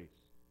your face.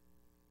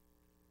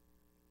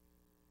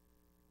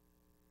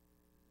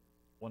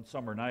 One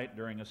summer night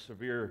during a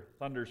severe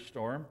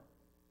thunderstorm,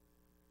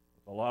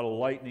 with a lot of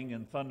lightning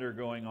and thunder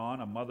going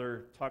on, a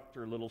mother tucked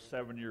her little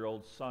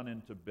 7-year-old son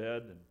into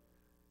bed, and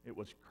it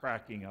was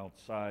cracking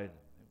outside.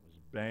 It was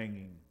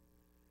banging.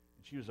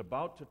 And she was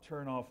about to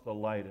turn off the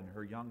light, and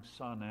her young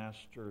son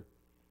asked her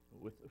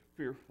with a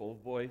fearful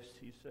voice,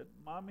 he said,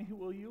 "Mommy,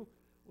 will you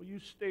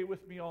stay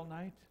with me all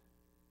night?"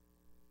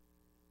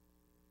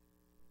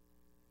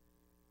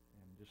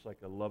 And just like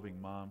a loving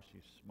mom,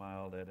 she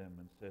smiled at him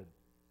and said,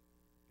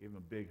 gave him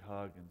a big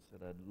hug and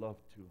said, "I'd love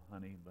to,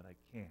 honey, but I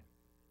can't.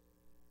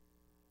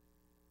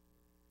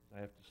 I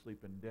have to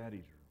sleep in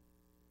Daddy's room."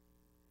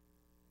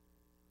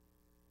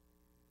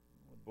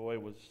 The boy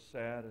was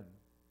sad and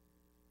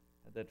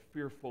had that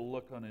fearful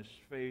look on his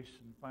face,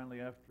 and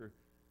finally after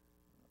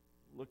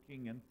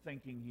looking and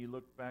thinking, he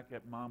looked back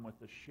at Mom with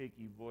a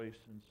shaky voice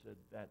and said,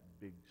 "That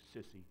big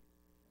sissy."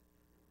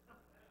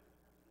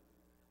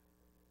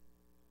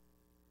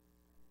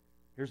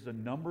 Here's the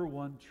number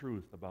one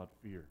truth about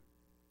fear.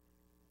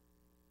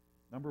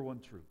 Number one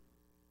truth.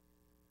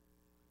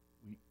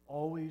 We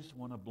always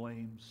want to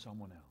blame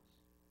someone else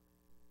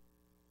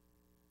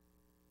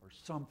or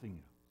something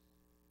else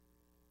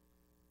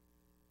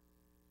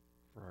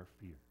for our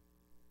fear.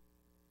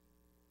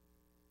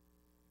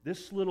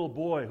 This little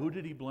boy, who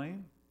did he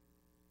blame?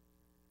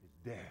 His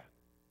dad.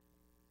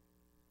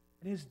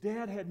 And his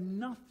dad had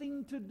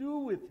nothing to do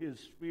with his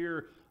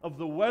fear of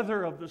the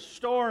weather, of the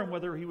storm,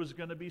 whether he was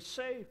going to be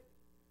safe.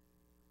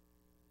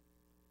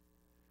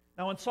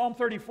 Now in Psalm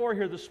 34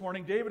 here this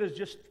morning, David has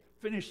just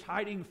finished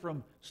hiding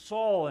from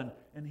Saul,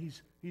 and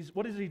he's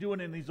what is he doing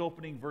in these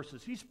opening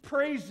verses? He's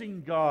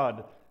praising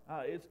God.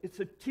 It's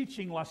a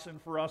teaching lesson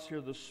for us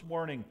here this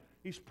morning.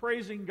 He's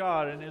praising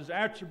God and His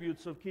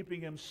attributes of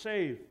keeping him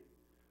safe.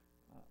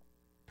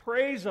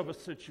 Praise of a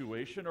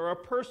situation or a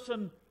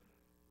person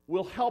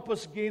will help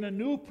us gain a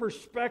new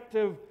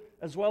perspective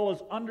as well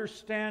as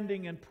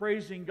understanding and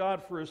praising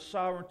God for His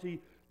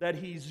sovereignty, that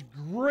He's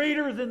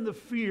greater than the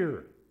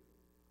fear.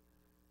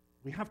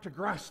 We have to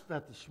grasp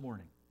that this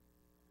morning.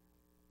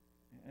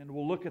 And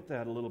we'll look at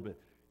that a little bit.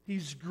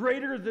 He's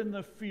greater than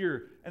the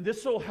fear. And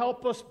this will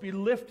help us be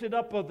lifted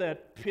up of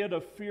that pit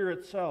of fear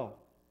itself.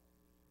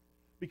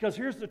 Because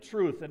here's the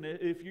truth, and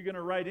if you're going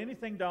to write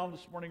anything down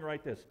this morning,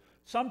 write this.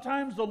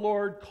 Sometimes the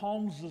Lord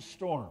calms the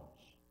storms.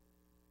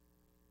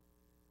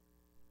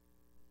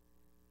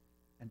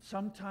 And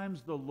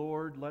sometimes the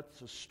Lord lets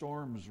the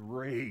storms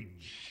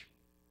rage.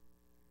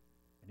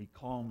 And He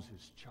calms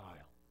His child.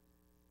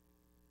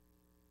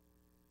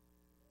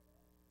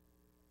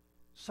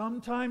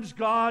 Sometimes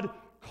God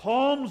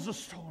calms the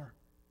storm.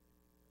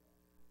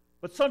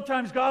 But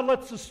sometimes God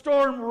lets the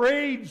storm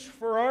rage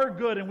for our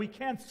good, and we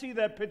can't see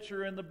that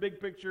picture in the big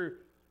picture,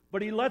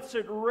 but He lets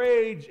it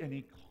rage, and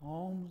He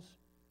calms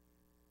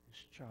His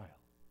child.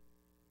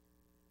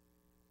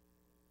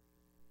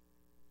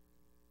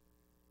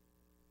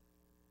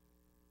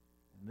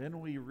 And then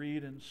we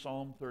read in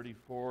Psalm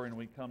 34, and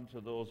we come to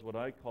those what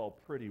I call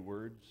pretty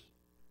words.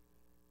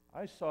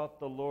 I sought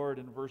the Lord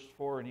in verse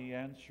 4, and He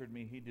answered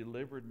me. He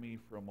delivered me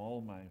from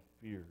all my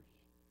fears.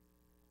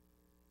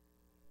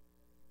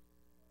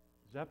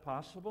 Is that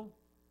possible?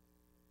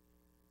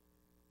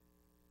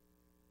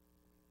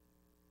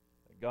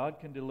 That God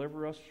can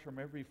deliver us from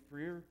every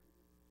fear?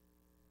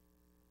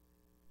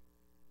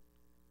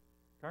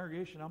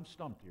 Congregation, I'm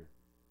stumped here.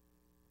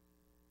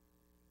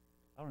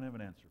 I don't have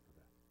an answer for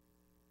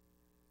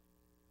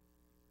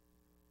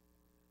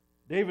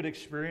that. David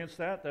experienced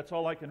that. That's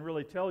all I can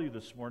really tell you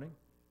this morning.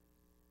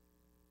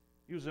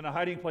 He was in a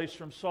hiding place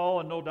from Saul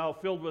and no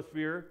doubt filled with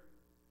fear.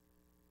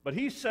 But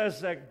he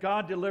says that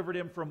God delivered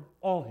him from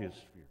all his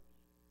fears.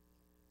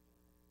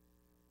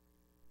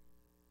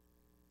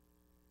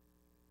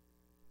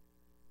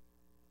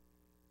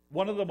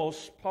 One of the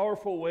most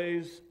powerful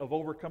ways of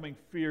overcoming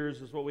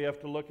fears is what we have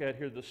to look at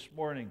here this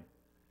morning.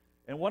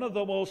 And one of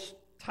the most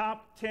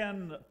top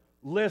 10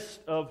 lists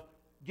of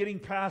getting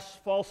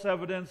past false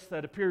evidence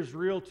that appears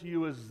real to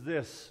you is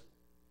this.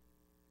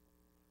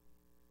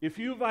 If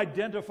you've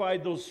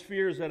identified those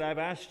fears that I've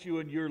asked you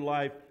in your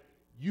life,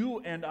 you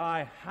and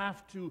I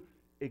have to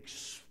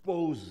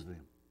expose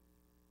them.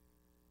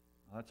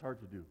 Now, that's hard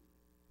to do.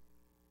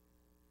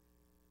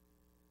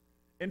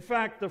 In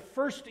fact, the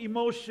first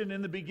emotion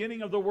in the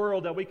beginning of the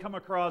world that we come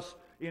across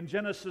in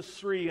Genesis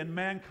 3 in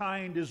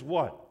mankind is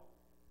what?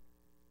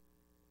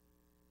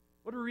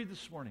 What do we read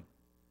this morning?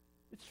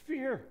 It's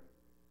fear.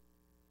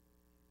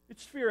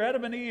 It's fear.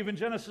 Adam and Eve in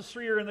Genesis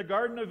 3 are in the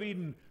Garden of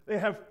Eden. They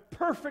have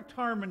perfect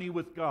harmony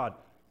with God.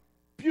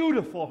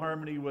 Beautiful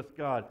harmony with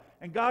God.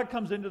 And God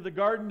comes into the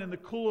garden in the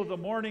cool of the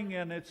morning,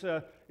 and it's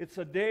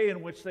a day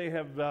in which they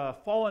have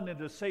fallen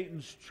into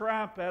Satan's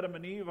trap, Adam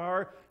and Eve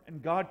are,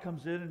 and God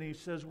comes in and He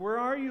says, "Where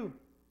are you?"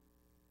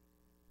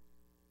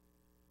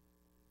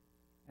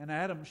 And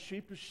Adam,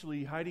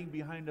 sheepishly hiding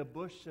behind a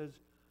bush, says,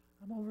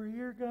 "I'm over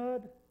here,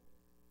 God."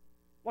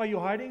 "Why are you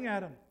hiding,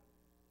 Adam?"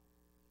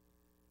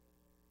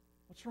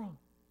 "What's wrong?"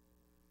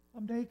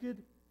 "I'm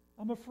naked.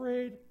 I'm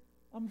afraid.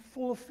 I'm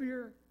full of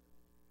fear."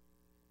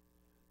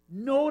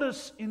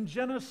 Notice in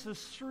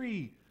Genesis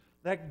 3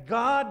 that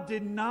God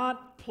did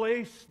not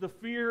place the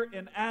fear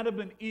in Adam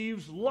and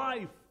Eve's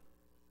life.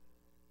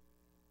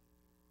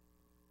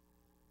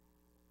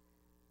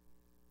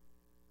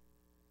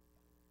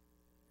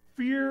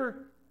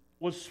 Fear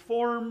was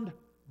formed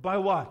by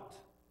what?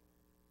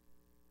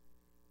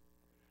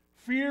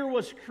 Fear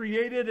was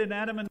created in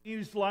Adam and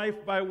Eve's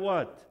life by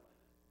what?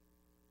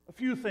 A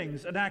few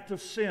things. An act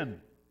of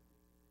sin.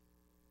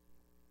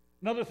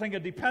 Another thing, a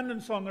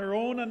dependence on their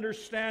own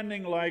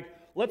understanding, like,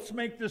 let's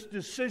make this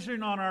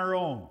decision on our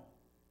own.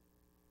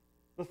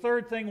 The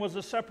third thing was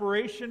a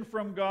separation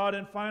from God,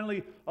 and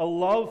finally, a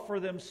love for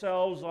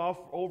themselves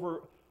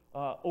over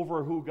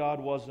who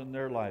God was in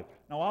their life.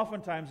 Now,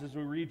 oftentimes, as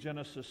we read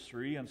Genesis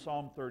 3 and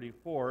Psalm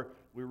 34,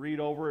 we read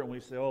over it and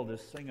we say, oh,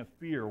 this thing of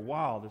fear,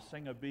 wow, this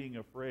thing of being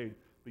afraid.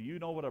 But you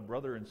know what a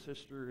brother and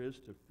sister is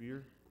to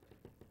fear?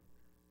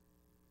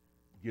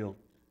 Guilt.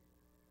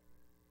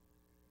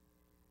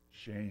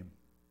 Shame.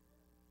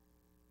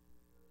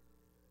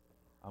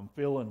 I'm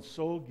feeling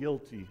so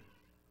guilty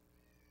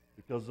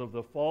because of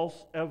the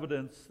false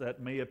evidence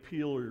that may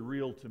appeal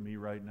real to me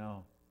right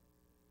now.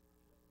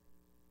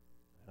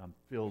 And I'm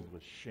filled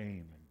with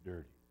shame and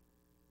dirty.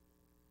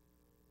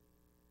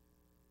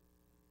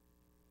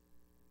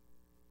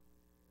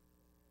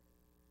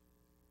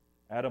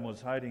 Adam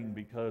was hiding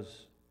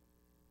because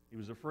he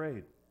was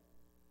afraid.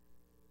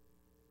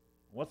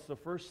 What's the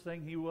first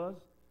thing he was?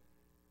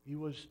 He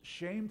was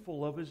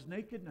shameful of his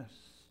nakedness.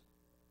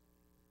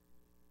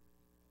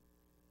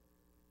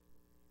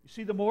 You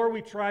see, the more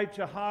we try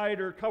to hide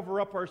or cover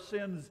up our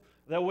sins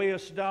that weigh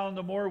us down,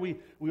 the more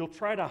we'll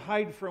try to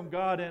hide from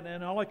God.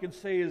 And all I can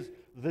say is,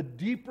 the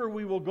deeper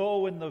we will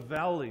go in the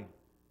valley.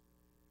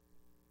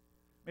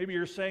 Maybe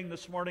you're saying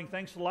this morning,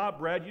 thanks a lot,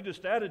 Brad. You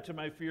just added to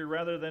my fear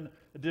rather than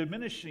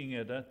diminishing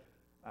it.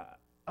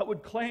 I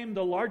would claim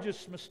the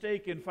largest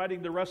mistake in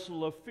fighting the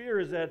wrestle of fear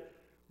is that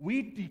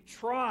we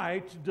try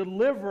to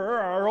deliver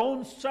our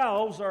own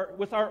selves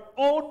with our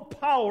own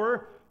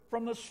power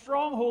from the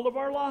stronghold of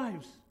our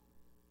lives.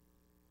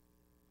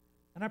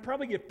 And I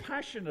probably get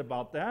passionate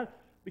about that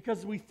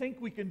because we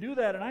think we can do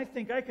that, and I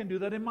think I can do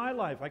that in my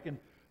life. I can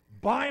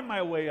buy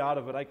my way out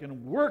of it. I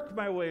can work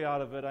my way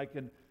out of it. I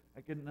can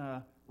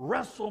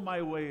wrestle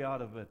my way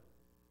out of it.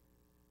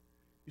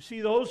 You see,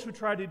 those who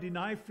try to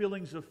deny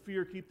feelings of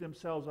fear keep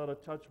themselves out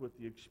of touch with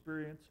the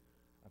experience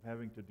of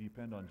having to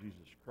depend on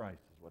Jesus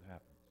Christ, is what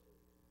happens.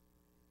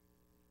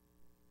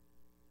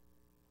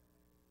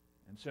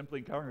 And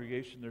simply,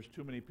 congregation, there's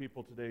too many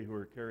people today who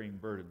are carrying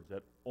burdens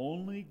that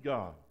only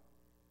God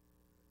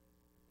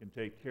can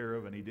take care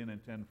of, and He didn't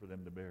intend for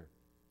them to bear.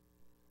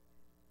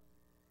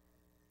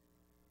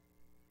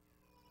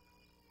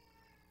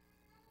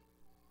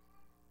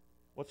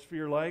 What's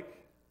fear like?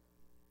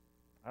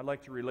 I'd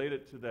like to relate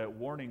it to that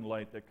warning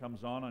light that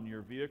comes on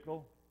your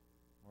vehicle,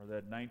 or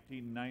that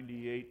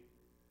 1998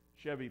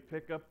 Chevy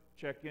pickup,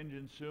 check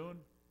engine soon.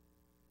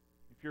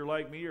 If you're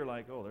like me, you're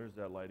like, oh, there's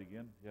that light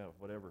again. Yeah,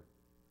 whatever.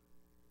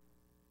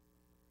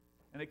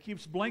 And it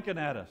keeps blinking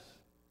at us.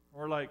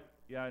 We're like,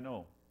 yeah, I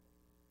know.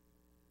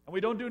 And we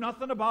don't do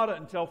nothing about it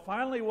until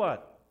finally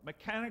what?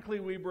 Mechanically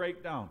we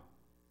break down.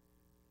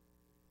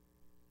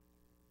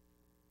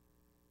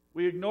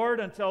 We ignore it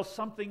until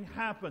something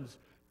happens.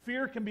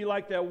 Fear can be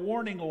like that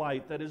warning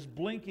light that is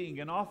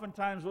blinking, and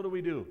oftentimes what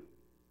do?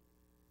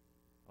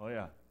 Oh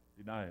yeah,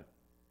 deny it.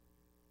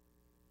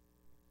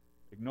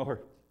 Ignore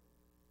it.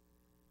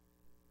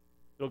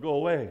 It'll go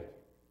away.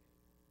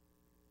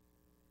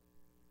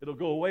 It'll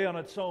go away on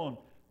its own.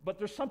 But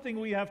there's something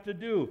we have to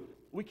do.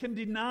 We can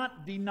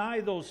not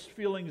deny those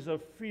feelings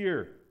of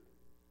fear.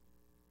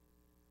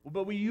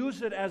 But we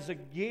use it as a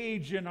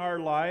gauge in our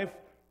life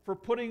for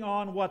putting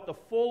on what? The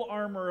full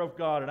armor of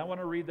God. And I want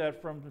to read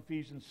that from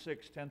Ephesians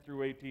 6, 10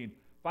 through 18.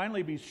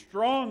 Finally, be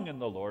strong in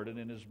the Lord, and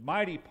in His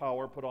mighty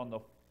power put on the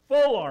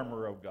full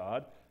armor of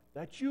God,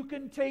 that you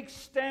can take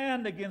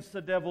stand against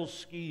the devil's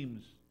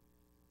schemes.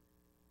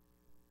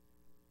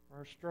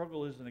 Our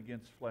struggle isn't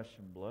against flesh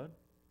and blood,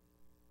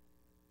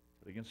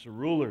 but against the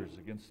rulers,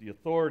 against the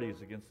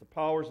authorities, against the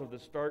powers of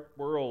this dark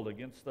world,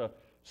 against the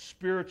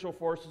spiritual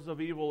forces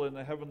of evil in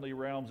the heavenly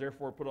realms.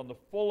 Therefore, put on the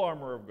full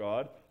armor of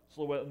God,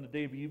 so that when the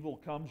day of evil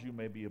comes, you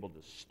may be able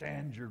to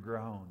stand your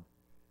ground.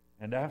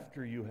 And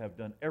after you have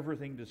done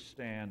everything to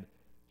stand,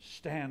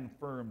 stand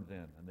firm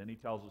then. And then he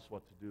tells us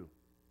what to do.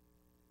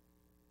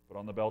 Put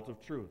on the belt of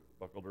truth,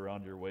 buckled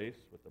around your waist,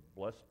 with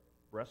the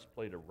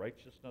breastplate of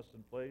righteousness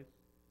in place,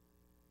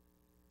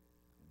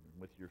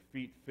 and with your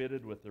feet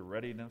fitted with the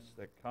readiness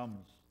that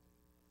comes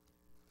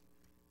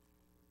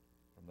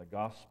from the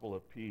gospel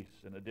of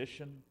peace. In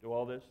addition to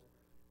all this,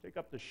 take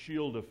up the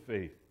shield of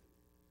faith,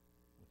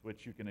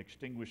 which you can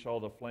extinguish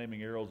all the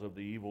flaming arrows of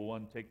the evil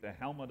one. Take the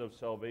helmet of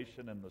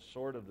salvation and the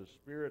sword of the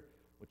Spirit,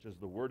 which is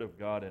the Word of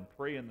God, and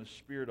pray in the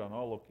Spirit on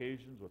all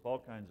occasions with all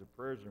kinds of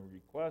prayers and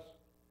requests.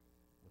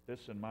 With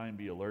this in mind,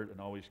 be alert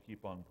and always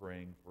keep on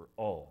praying for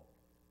all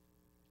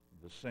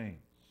the saints.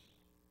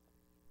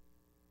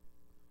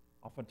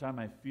 Oftentimes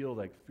I feel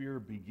like fear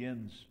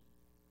begins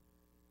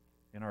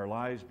in our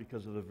lives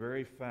because of the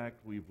very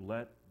fact we've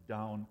let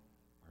down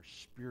our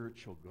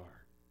spiritual guard.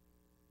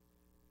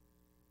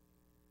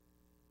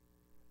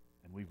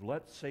 And we've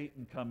let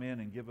Satan come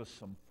in and give us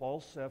some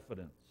false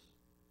evidence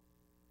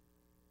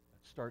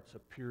that starts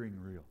appearing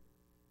real.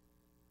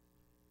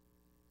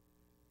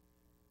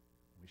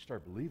 We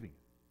start believing it.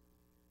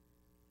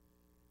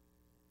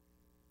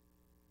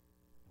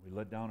 And we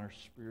let down our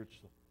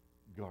spiritual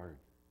guard.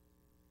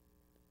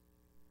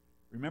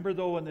 Remember,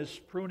 though, in this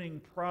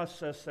pruning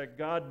process that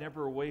God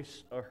never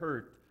wastes a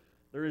hurt.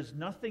 There is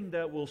nothing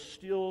that will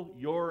steal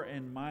your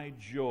and my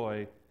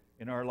joy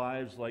in our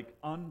lives like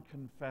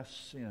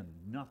unconfessed sin.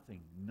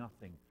 Nothing,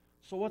 nothing.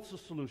 So what's the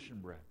solution,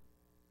 Brad?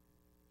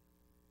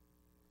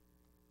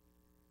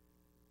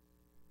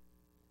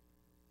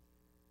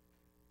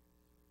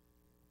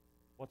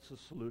 What's the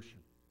solution?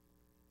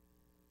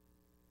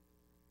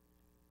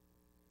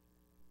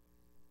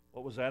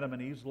 What was Adam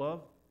and Eve's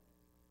love?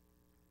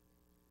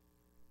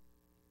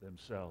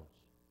 Themselves.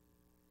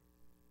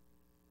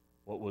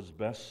 What was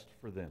best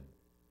for them?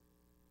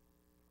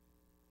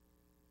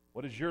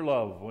 What is your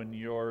love when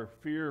your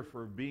fear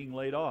for being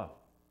laid off?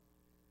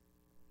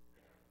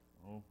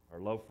 Oh, our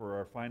love for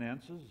our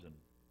finances and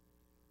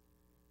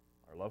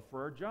our love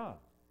for our job.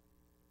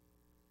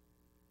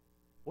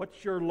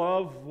 What's your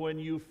love when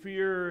you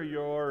fear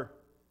your,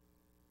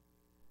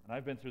 and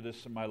I've been through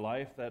this in my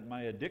life, that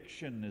my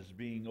addiction is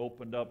being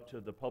opened up to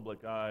the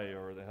public eye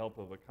or the help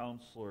of a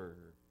counselor?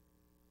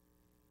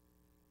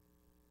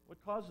 What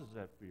causes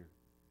that fear?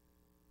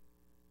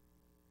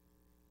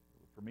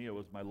 For me, it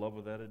was my love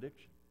of that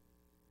addiction.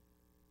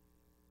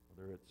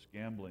 Whether it's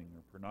gambling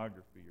or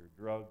pornography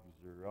or drugs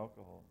or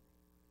alcohol.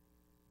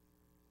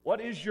 What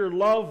is your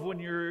love when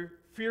you're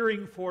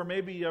fearing for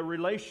maybe a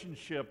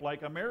relationship,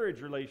 like a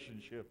marriage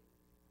relationship,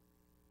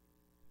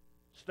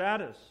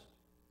 status,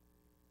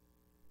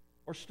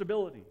 or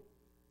stability?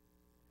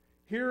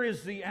 Here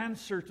is the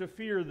answer to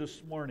fear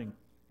this morning.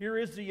 Here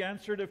is the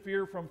answer to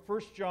fear from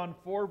 1 John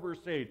 4,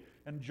 verse 8.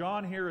 And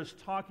John here is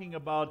talking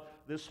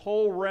about this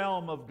whole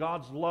realm of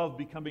God's love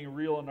becoming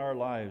real in our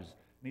lives.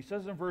 And he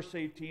says in verse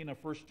 18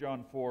 of 1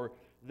 John 4,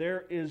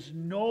 there is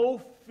no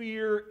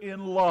fear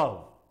in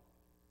love.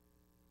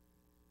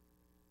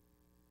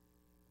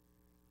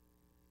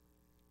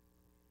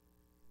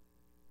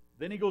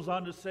 Then he goes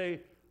on to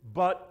say,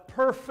 but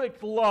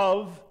perfect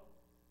love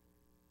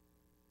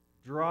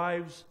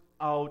drives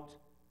out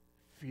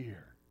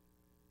fear.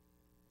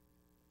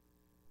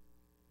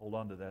 Hold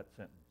on to that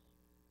sentence.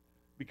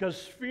 Because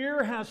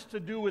fear has to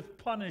do with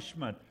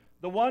punishment.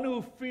 The one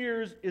who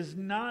fears is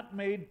not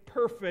made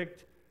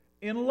perfect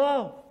in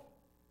love.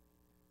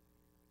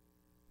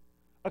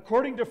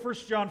 According to 1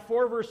 John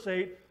 4, verse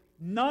 8,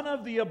 none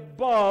of the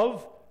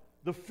above,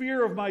 the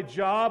fear of my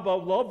job, the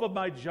love of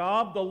my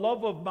job, the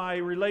love of my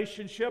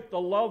relationship, the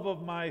love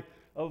of my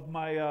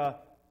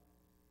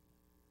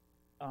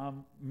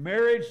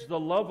marriage, the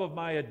love of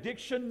my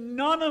addiction,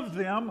 none of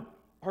them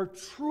are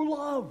true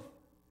love.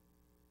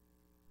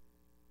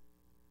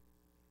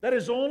 That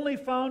is only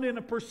found in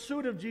a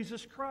pursuit of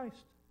Jesus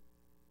Christ.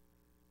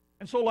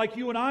 And so like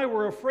you and I,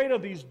 we're afraid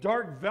of these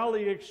dark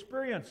valley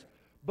experiences.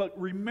 But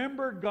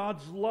remember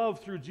God's love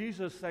through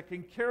Jesus that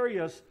can carry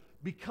us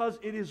because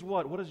it is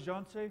what? What does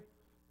John say?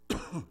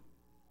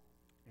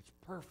 It's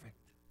perfect.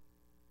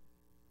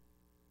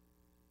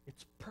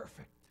 It's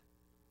perfect.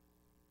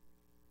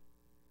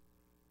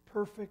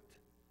 Perfect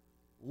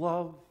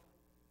love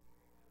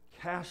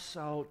casts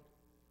out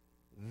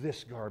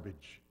this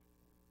garbage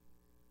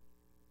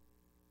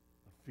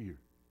of fear.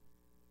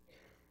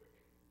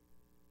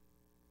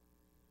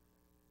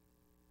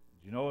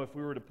 Do you know if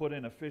we were to put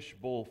in a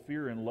fishbowl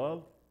fear and love,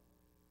 it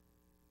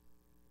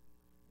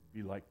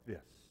would be like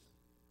this.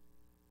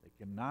 They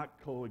cannot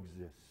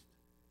coexist.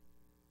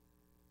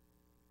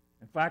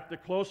 In fact, the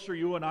closer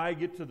you and I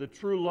get to the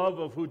true love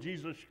of who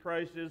Jesus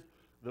Christ is,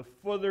 the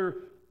further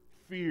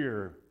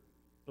fear.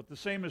 But the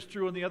same is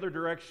true in the other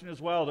direction as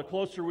well. The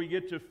closer we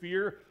get to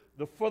fear,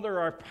 the further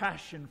our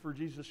passion for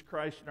Jesus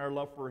Christ and our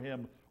love for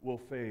Him will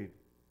fade.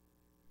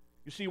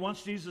 You see,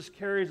 once Jesus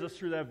carries us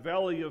through that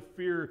valley of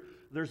fear,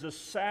 there's a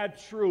sad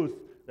truth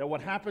that what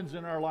happens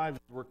in our lives,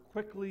 we're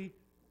quickly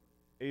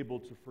able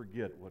to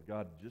forget what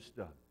God just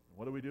done.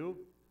 What do?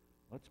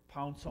 Let's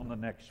pounce on the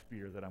next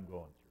fear that I'm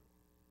going through.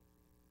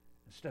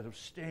 Instead of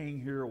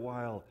staying here a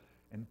while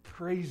and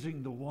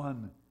praising the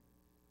one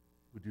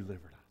who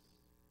delivered us.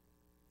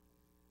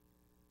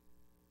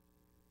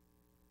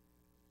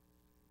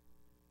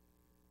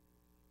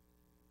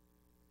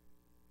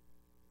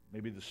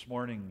 Maybe this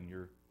morning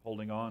you're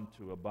holding on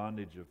to a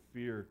bondage of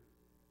fear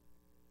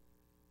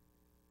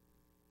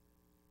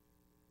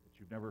that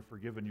you've never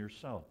forgiven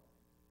yourself.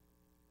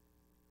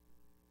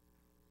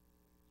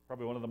 It's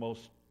probably one of the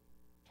most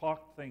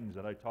talked things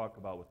that I talk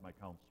about with my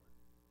counselor.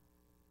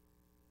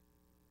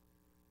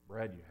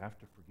 Brad, you have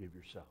to forgive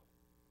yourself.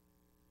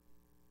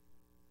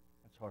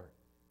 That's hard.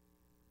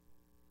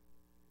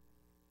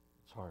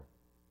 It's hard.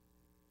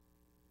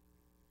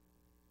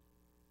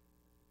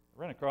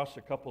 I ran across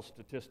a couple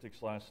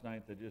statistics last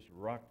night that just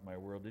rocked my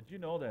world. Did you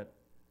know that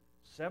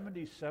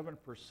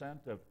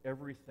 77% of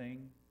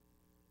everything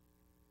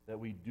that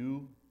we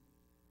do,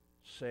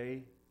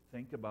 say,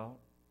 think about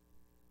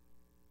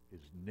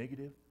is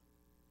negative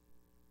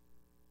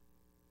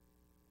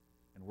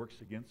and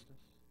works against us?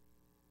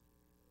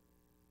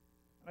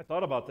 And I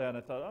thought about that, and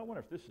I thought, I wonder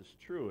if this is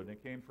true. And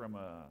it came from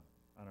a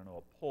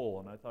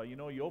poll. And I thought,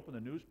 you open the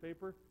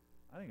newspaper,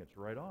 I think it's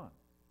right on.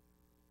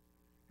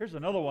 Here's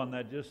another one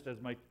that just,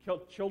 as my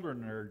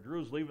children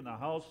Drew's leaving the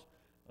house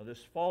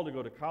this fall to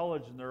go to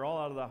college, and they're all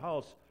out of the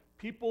house.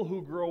 People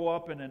who grow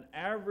up in an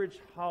average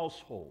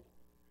household,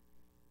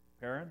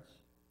 parents,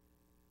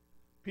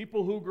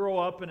 people who grow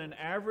up in an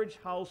average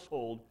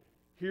household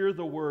hear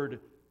the word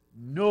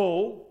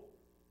no,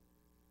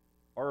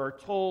 or are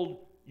told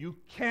you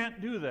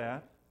can't do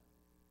that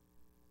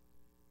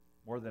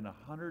more than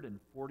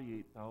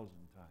 148,000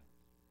 times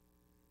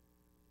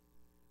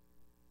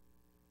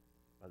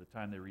by the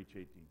time they reach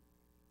 18.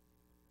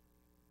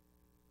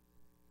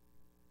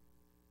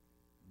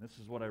 And this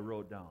is what I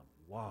wrote down.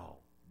 Wow,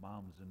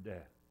 moms and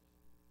dads.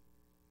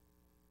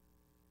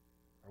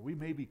 Are we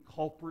maybe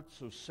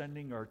culprits of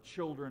sending our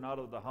children out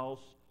of the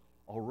house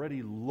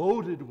already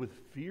loaded with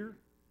fear?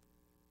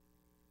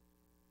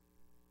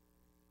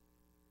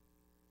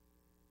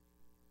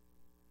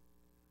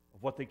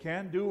 Of what they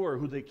can do or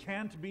who they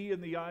can't be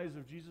in the eyes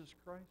of Jesus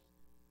Christ?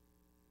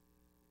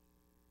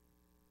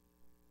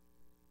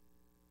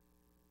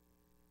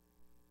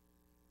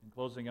 In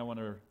closing, I want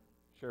to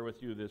share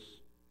with you this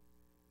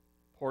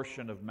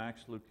portion of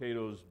Max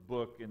Lucado's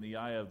book, In the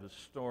Eye of the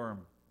Storm.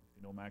 If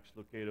you know Max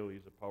Lucado,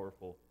 he's a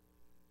powerful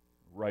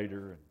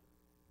writer and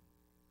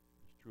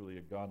he's truly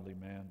a godly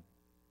man.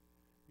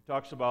 He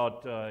talks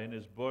about in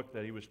his book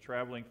that he was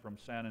traveling from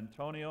San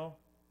Antonio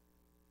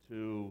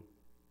to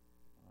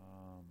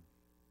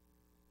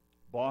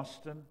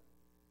Boston,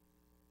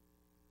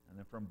 and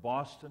then from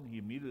Boston he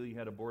immediately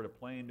had to board a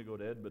plane to go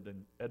to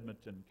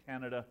Edmonton,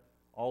 Canada,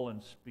 all in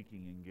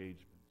speaking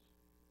engagements.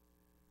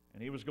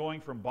 And he was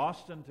going from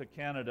Boston to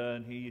Canada,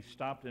 and he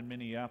stopped in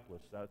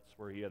Minneapolis. That's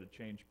where he had to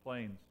change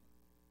planes.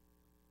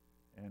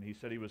 and he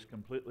said he was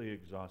completely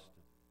exhausted.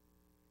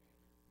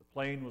 The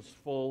plane was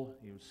full.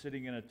 He was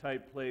sitting in a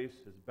tight place.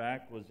 His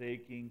back was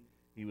aching.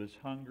 He was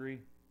hungry.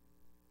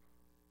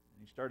 And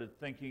he started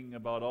thinking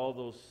about all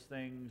those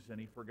things, and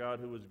he forgot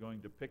who was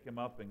going to pick him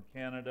up in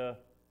Canada.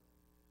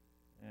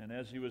 And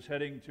as he was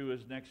heading to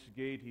his next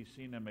gate, he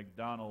seen a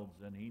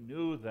McDonald's, and he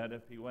knew that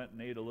if he went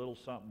and ate a little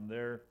something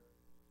there,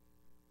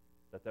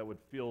 that would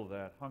fill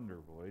that hunger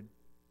void.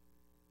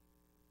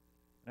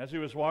 As he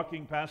was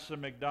walking past the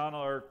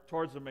McDonald's, or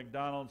towards the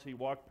McDonald's, he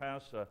walked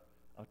past a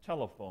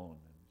telephone,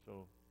 and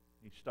so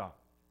he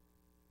stopped.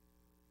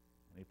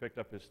 And he picked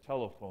up his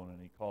telephone and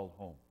he called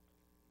home.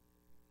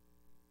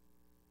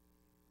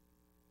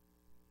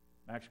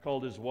 Max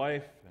called his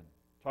wife and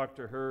talked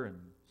to her and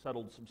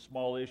settled some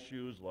small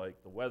issues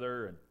like the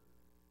weather and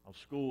how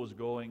school was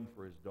going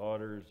for his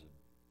daughters. And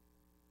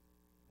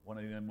one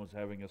of them was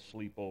having a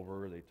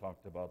sleepover. They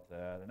talked about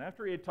that. And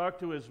after he had talked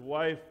to his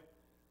wife,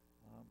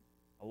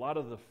 a lot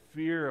of the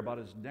fear about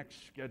his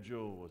next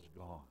schedule was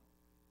gone.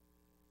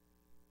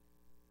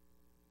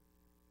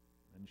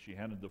 And she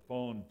handed the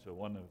phone to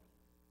one of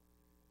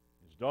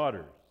his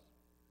daughters.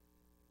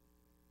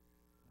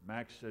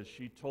 Max says,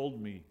 "She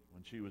told me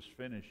when she was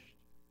finished,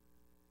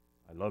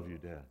 'I love you,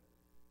 Dad.'"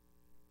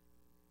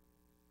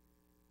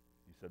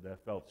 He said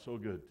that felt so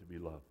good to be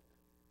loved.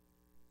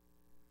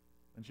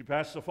 And she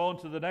passed the phone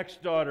to the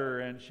next daughter,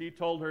 and she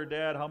told her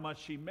dad how much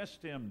she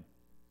missed him.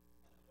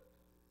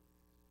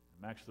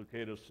 And Max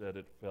Lucado said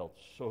it felt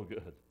so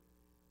good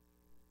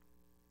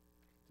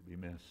to be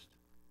missed.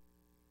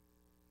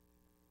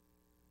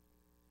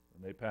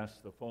 And they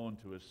passed the phone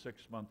to his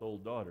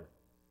 6-month-old daughter.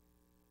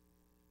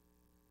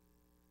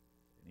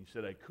 And he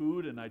said, "I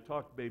cooed and I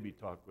talked baby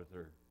talk with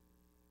her.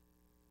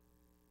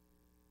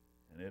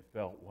 And it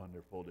felt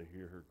wonderful to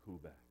hear her coo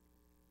back."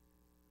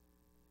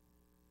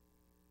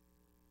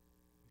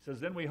 He says,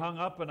 "Then we hung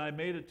up and I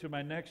made it to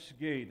my next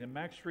gate. And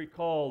Max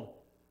recalled,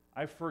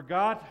 I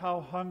forgot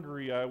how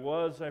hungry I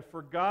was. I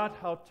forgot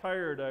how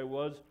tired I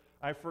was.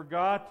 I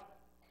forgot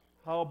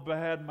how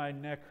bad my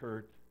neck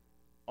hurt.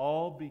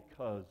 All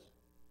because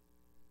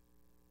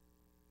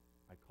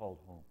I called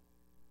home."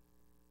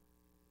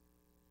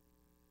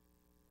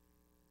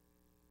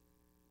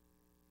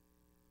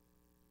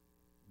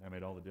 And that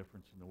made all the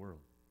difference in the world.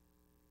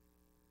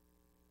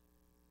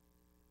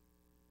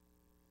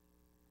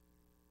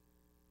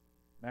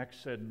 Max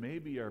said,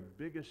 maybe our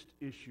biggest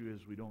issue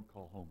is we don't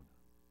call home enough.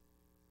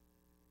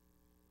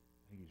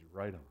 I think he's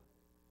right on.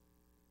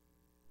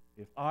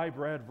 If I,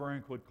 Brad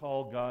Veurink, would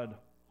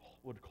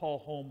call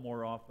home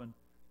more often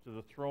to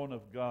the throne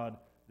of God,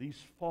 these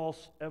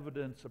false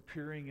evidence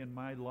appearing in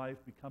my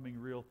life, becoming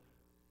real,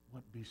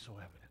 wouldn't be so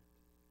evident.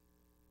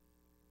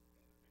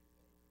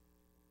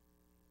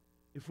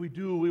 If we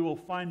do, we will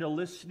find a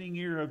listening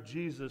ear of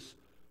Jesus,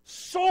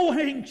 so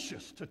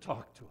anxious to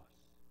talk to us.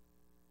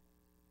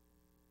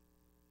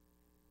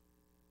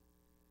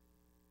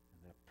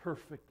 And that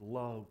perfect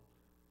love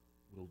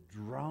will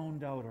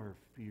drown out our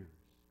fears.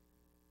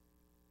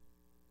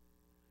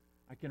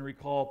 I can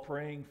recall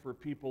praying for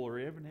people, or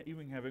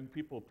even having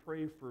people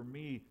pray for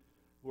me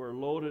who are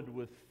loaded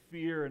with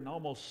fear, and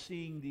almost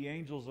seeing the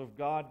angels of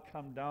God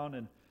come down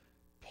and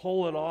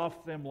pull it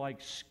off them like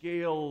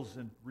scales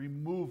and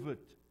remove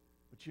it.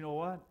 But you know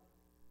what?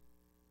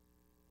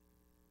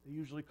 They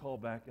usually call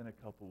back in a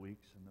couple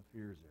weeks and the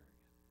fear's there again.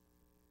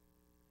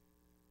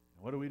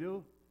 And what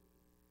do?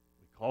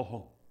 We call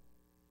home.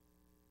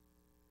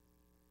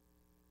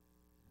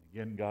 And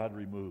again, God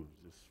removes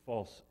this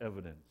false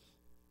evidence.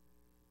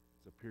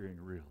 It's appearing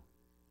real.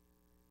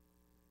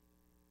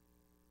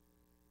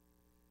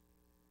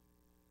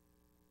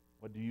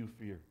 What do you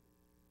fear?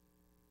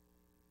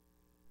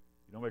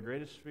 You know my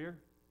greatest fear?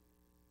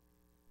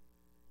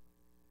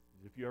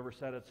 Is if you ever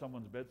sat at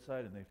someone's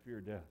bedside and they fear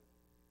death.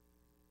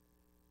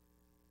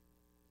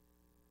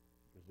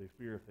 Because they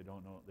fear if they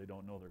don't know they're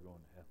going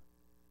to heaven.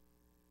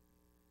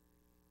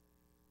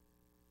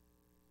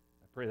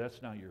 I pray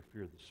that's not your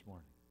fear this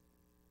morning.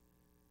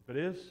 If it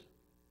is,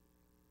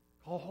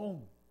 call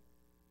home.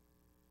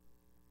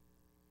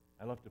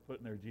 I love to put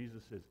in there,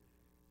 Jesus says,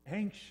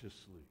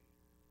 anxiously.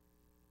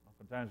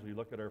 Oftentimes we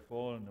look at our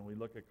phone and we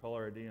look at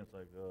caller ID and it's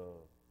like, oh,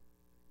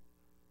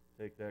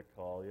 take that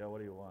call. Yeah, what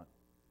do you want?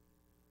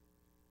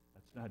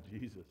 That's not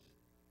Jesus.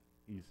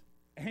 He's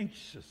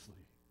anxiously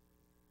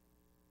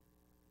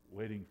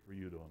waiting for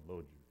you to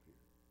unload your fear.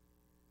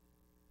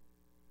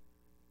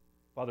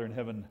 Father in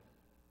heaven,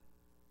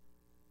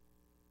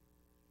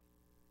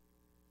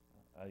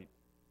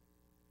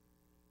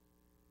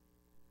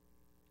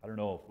 I don't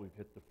know if we've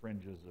hit the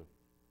fringes of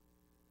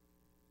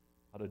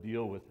how to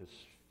deal with this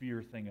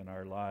fear thing in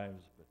our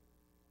lives, but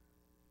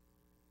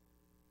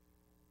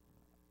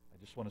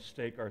I just want to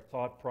stake our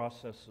thought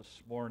process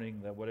this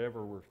morning that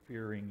whatever we're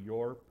fearing,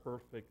 your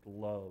perfect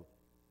love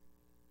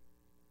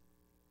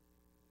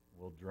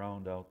will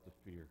drown out the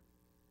fear.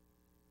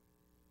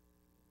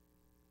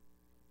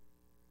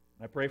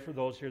 And I pray for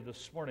those here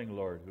this morning,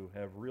 Lord, who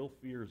have real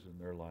fears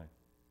in their life.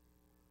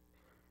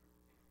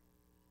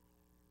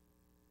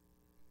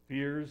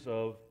 Fears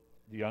of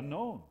the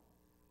unknown.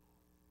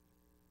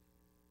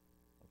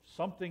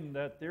 something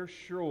that they're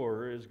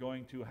sure is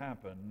going to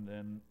happen,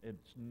 and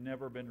it's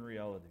never been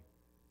reality.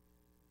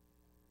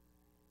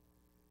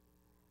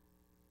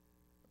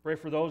 I pray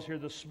for those here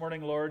this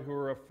morning, Lord, who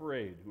are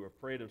afraid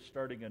of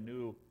starting a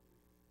new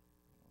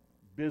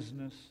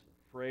business,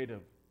 afraid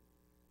of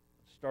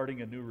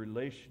starting a new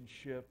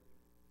relationship,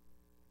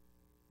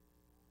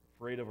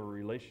 afraid of a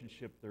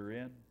relationship they're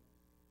in.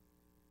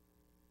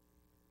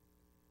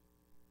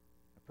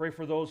 I pray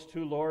for those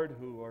too, Lord,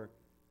 who are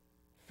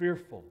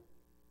fearful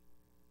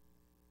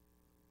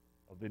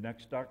of the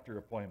next doctor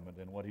appointment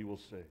and what he will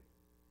say.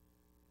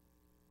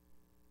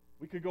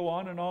 We could go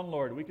on and on,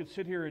 Lord. We could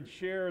sit here and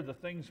share the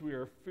things we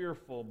are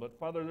fearful, but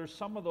Father, there's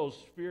some of those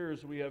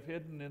fears we have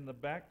hidden in the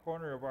back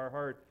corner of our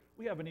heart.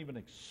 We haven't even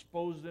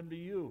exposed them to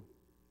you.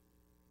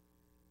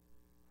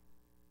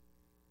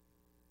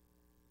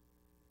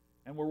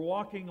 And we're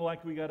walking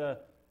like we got a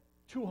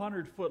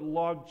 200-foot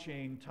log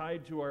chain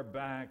tied to our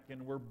back,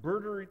 and we're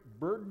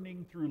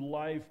burdening through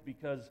life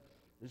because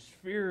this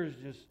fear is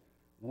just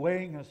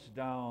weighing us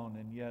down,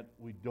 and yet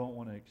we don't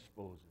want to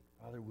expose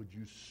it. Father, would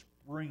you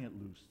spring it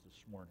loose this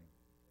morning?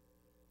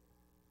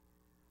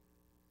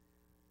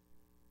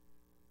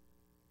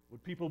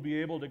 Would people be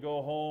able to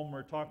go home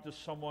or talk to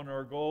someone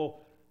or go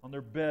on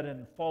their bed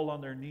and fall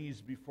on their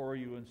knees before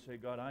you and say,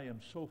 God, I am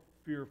so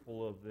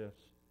fearful of this.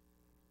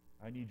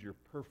 I need your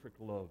perfect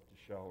love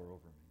to shower over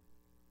me.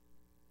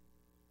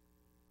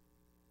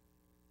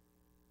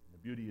 And the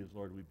beauty is,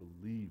 Lord, we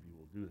believe you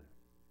will do that.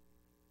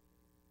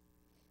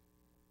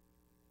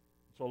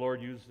 So,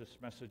 Lord, use this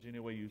message any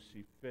way you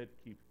see fit.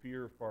 Keep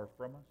fear far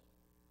from us.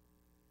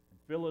 And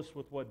fill us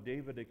with what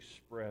David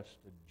expressed,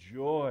 a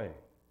joy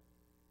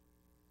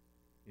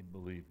in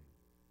believing.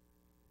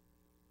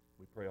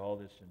 We pray all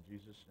this in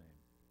Jesus'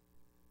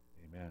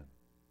 name. Amen.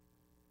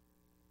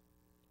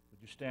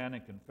 Would you stand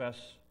and confess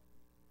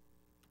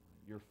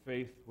your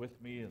faith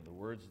with me in the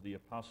words of the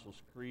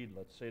Apostles' Creed?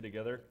 Let's say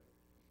together,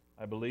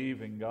 I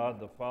believe in God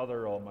the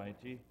Father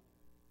Almighty,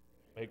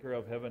 maker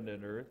of heaven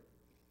and earth,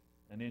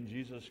 and in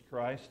Jesus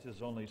Christ,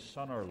 his only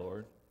Son, our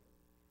Lord,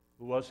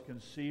 who was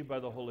conceived by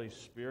the Holy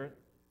Spirit,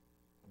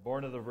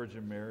 born of the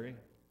Virgin Mary,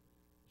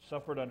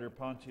 suffered under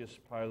Pontius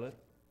Pilate,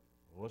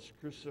 was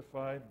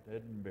crucified,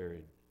 dead, and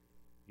buried.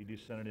 He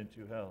descended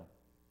into hell.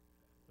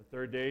 The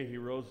third day he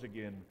rose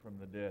again from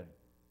the dead.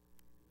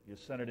 He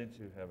ascended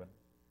into heaven,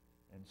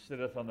 and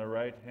sitteth on the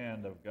right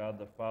hand of God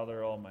the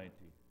Father Almighty.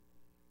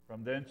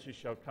 From thence he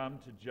shall come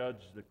to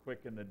judge the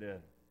quick and the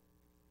dead.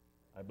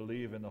 I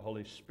believe in the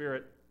Holy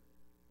Spirit,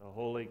 the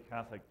Holy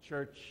Catholic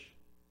Church,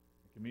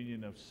 the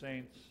communion of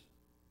saints,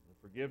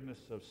 the forgiveness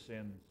of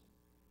sins,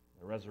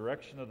 the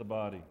resurrection of the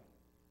body,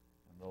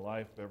 and the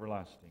life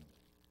everlasting.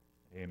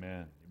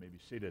 Amen. You may be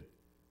seated.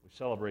 We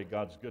celebrate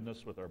God's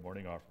goodness with our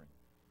morning offering.